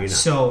tall. No, you're not.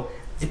 So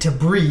to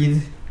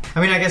breathe,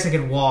 I mean, I guess I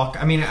could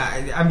walk. I mean,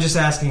 I'm just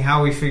asking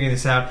how we figure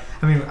this out.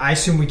 I mean, I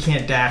assume we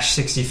can't dash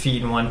 60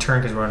 feet in one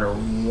turn because we're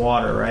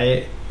underwater,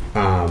 right?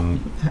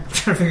 I'm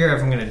trying to figure out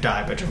if I'm going to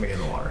die by jumping in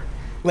the water.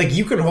 Like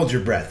you can hold your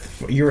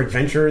breath. You're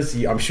adventurers.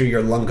 I'm sure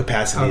your lung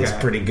capacity is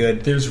Okay. pretty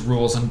good. There's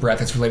rules on breath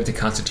that's related to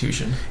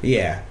constitution.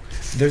 Yeah.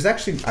 There's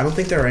actually, I don't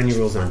think there are any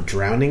rules on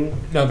drowning.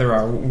 No, there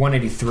are.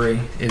 183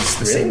 is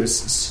the same Really?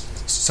 as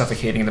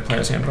suffocating in the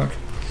player's handbook.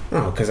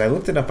 Oh, because I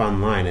looked it up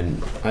online,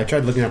 and I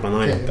tried looking it up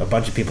online. Okay. A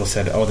bunch of people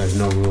said, "Oh, there's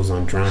no rules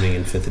on drowning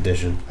in 5th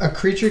edition." A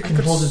creature can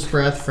hold its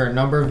breath for a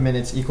number of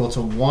minutes equal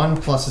to 1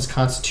 plus its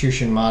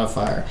constitution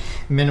modifier,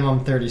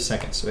 minimum 30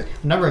 seconds. So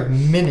a number of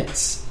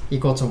minutes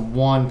equal to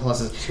 1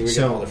 plus its... So we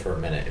can hold it for a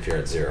minute if you're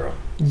at 0.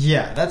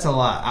 Yeah, that's a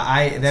lot.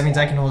 That means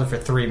I can hold it for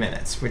 3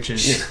 minutes, which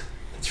is...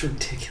 That's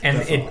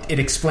ridiculous. And it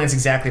explains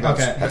exactly about,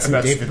 Okay. That's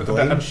some David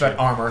Blaine about shit.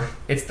 armor.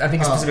 I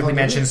think it specifically okay.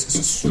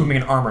 mentions swimming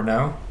in armor,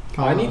 no?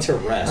 I need to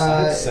rest.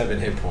 I have 7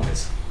 hit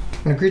points.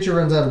 When a creature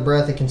runs out of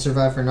breath, it can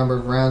survive for a number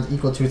of rounds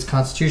equal to its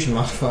constitution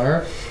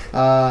modifier,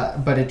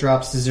 but it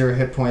drops to 0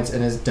 hit points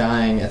and is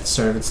dying at the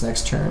start of its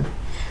next turn.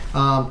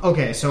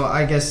 Okay, so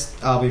I guess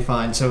I'll be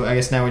fine. So I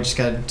guess now we just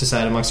gotta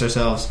decide amongst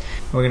ourselves.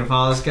 Are we gonna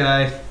follow this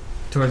guy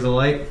towards the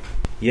light?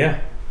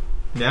 Yeah.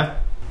 Yeah?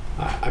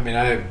 I mean,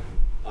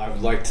 I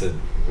would like to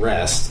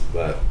rest,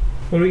 but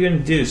What are we going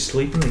to do?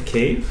 Sleep in the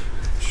cave?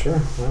 sure,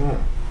 why not?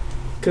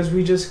 Because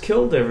we just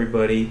killed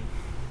everybody.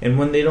 And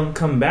when they don't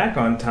come back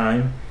on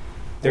time,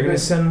 they're going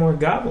to send more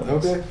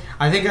goblins. Okay.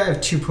 I think I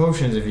have 2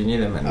 potions if you need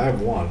them. I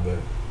have 1, but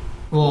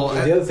Well,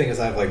 the other thing is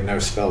I have no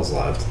spells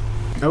left.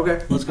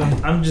 Okay, let's go.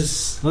 I'm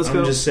just Let's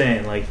go. just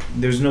saying,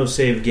 there's no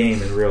save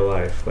game in real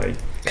life.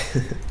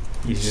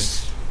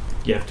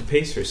 You have to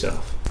pace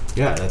yourself.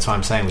 Yeah, that's why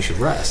I'm saying we should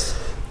rest.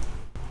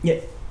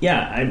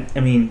 Yeah, I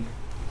mean,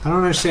 I don't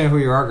understand who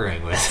you're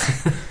arguing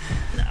with.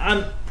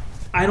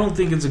 I don't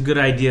think it's a good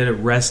idea to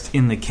rest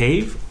in the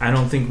cave. I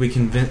don't think we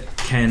can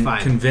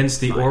convince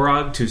the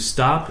Orog to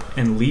stop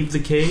and leave the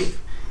cave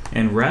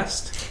and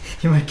rest.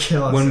 He might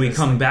kill us. When we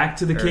come back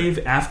to the cave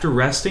after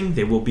resting,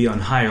 they will be on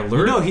high alert.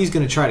 You know he's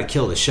going to try to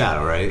kill the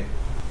shadow, right?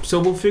 So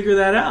we'll figure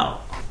that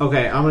out.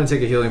 Okay, I'm going to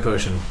take a healing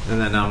potion, and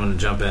then I'm going to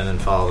jump in and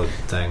follow the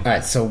thing. All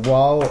right, so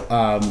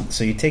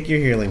so you take your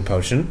healing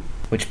potion,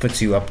 which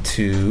puts you up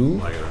to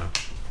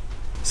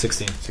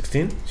 16.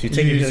 16. So you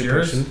take You your use healing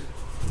yours? potion.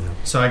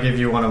 So I give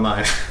you one of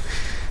mine.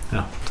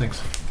 No,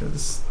 thanks.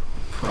 Because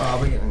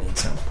probably going to need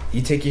some.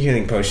 You take your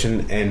healing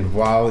potion, and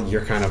while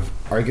you're kind of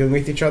arguing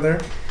with each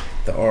other,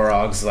 the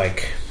Orog's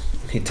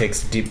he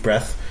takes a deep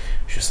breath.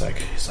 He's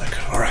like,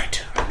 all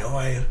right, I know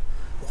I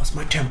lost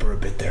my temper a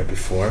bit there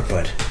before,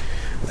 but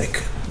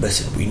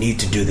listen, we need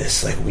to do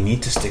this. We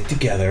need to stick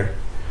together.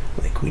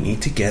 We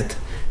need to get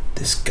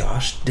this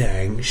gosh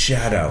dang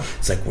shadow.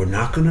 It's we're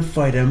not going to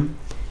fight him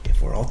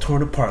if we're all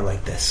torn apart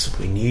like this.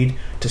 We need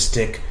to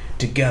stick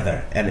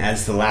together. And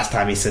as the last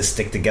time he says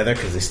stick together,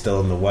 because he's still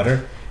in the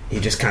water, he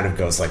just kind of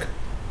goes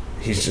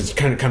he's just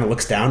kind of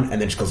looks down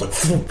and then just goes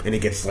whoop, and he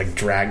gets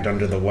dragged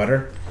under the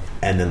water.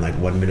 And then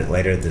 1 minute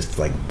later, this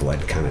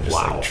blood kind of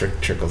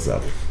just trickles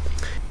up.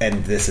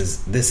 And this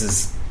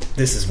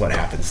is what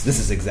happens. This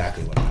is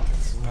exactly what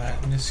happens.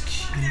 Madness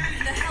Hey,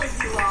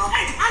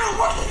 I don't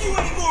work with you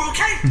anymore,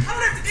 okay? I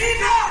left the team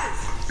orders.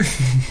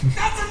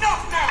 That's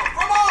enough now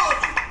from all of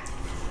you.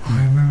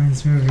 I remember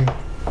this movie.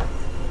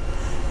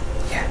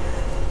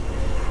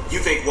 You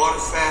think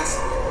water's fast?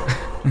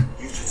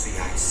 You should see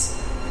ice.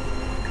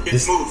 It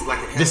moves like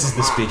it has This is a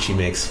the mind. speech he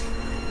makes.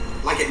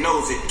 Like it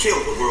knows it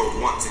killed the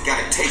world once. It got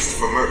a taste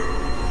for murder.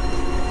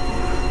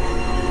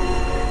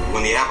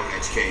 When the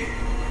avalanche came,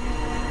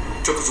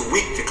 it took us a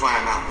week to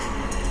climb out.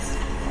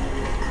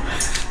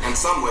 And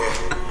somewhere,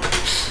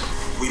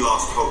 we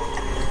lost hope.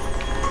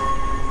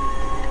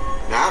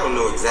 Now, I don't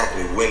know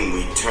exactly when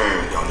we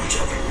turned on each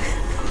other.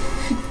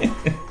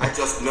 I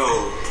just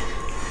know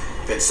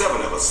that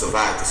 7 of us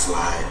survived the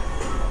slide,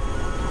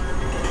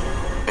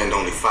 and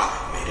only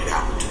 5 made it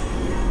out.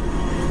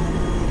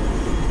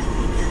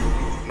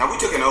 Now, we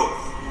took an oath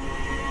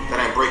that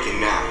I'm breaking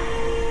now.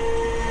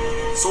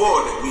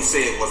 Swore that we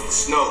said it was the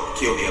snow that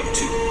killed the other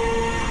 2.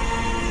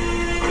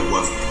 But it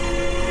wasn't.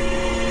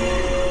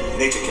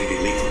 Nature can be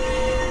lethal.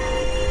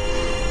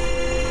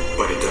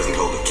 But it doesn't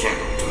hold a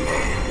candle to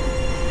man.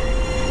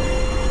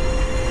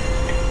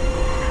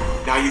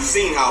 Now, you've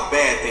seen how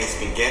bad things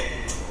can get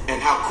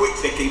and how quick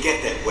they can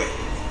get that way.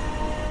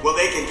 Well,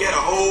 they can get a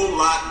whole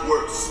lot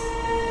worse.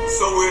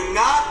 So we're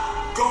not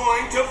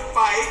going to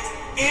fight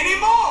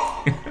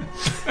anymore.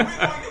 We're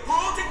going to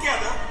pull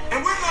together,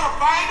 and we're going to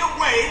find a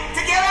way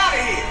to get out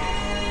of here.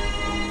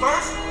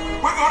 First,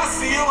 we're going to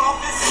seal off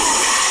this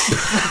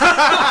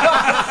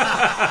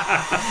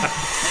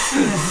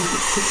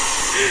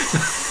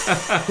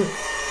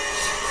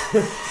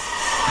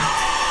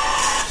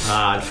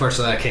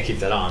Unfortunately, I can't keep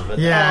that on. But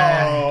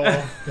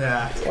Yeah.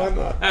 Why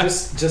not?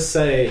 just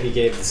say he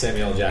gave the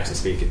Samuel L. Jackson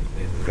speak.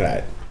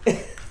 Right.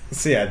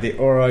 So yeah, the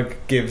Orog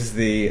gives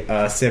the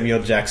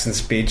Samuel Jackson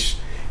speech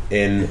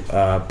in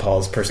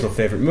Paul's personal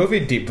favorite movie,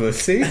 Deep Blue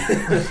Sea,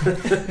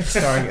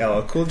 starring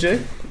LL Cool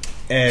J.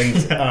 And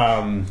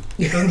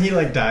Doesn't he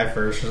die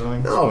first or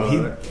something?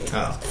 no,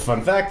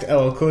 fun fact: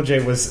 LL Cool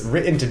J was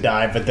written to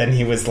die, but then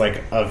he was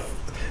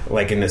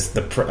in this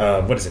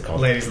what is it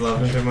called? Ladies love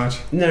him too much.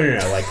 No.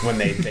 When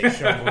they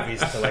show movies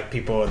to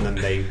people and then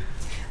they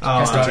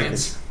Test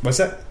audience. what's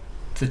that?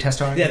 The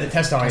test audience. Yeah, the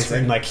test audience,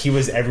 and he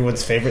was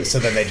everyone's favorite, so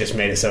then they just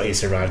made it so he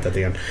survived at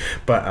the end.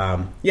 But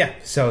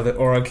so the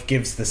Orog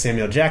gives the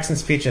Samuel Jackson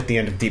speech at the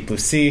end of Deep Blue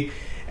Sea,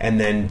 and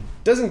then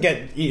doesn't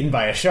get eaten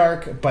by a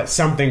shark, but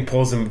something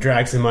pulls him,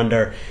 drags him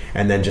under,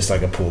 and then just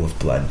a pool of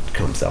blood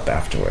comes up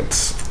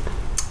afterwards.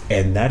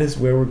 And that is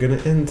where we're going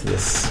to end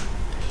this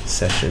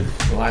session.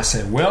 Well, I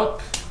say,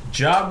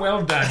 job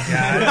well done,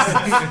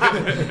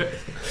 guys.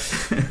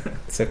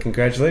 So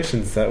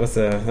congratulations, that was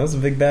a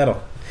big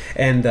battle.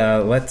 And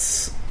let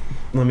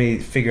me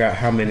figure out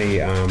how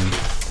many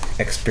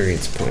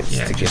experience points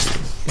to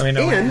give. Let me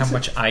know And- how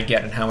much I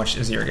get and how much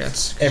Azir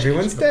gets.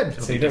 Everyone's dead,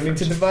 It'll so be you don't need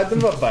to different. divide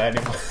them up by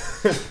anyone.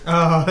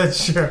 Oh,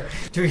 that's true.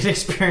 Do we get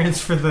experience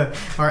for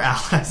our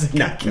allies? that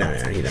No, got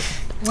killed? you don't.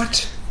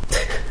 What?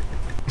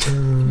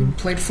 You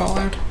played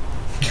Fallout?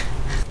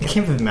 I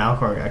can't believe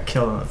Malcor got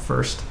killed on the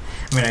first.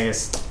 I mean, I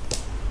guess.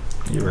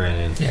 You ran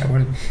in. Yeah,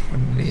 what an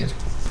idiot.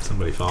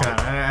 Somebody followed. God,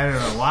 I don't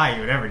know why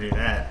you would ever do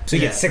that. So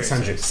you Yeah, get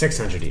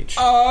 600 each.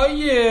 Oh,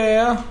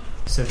 yeah.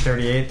 So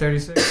 38,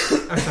 36?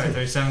 I'm sorry,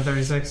 37,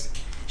 36?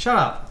 Shut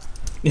up.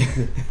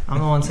 I'm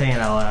the one saying it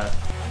out loud.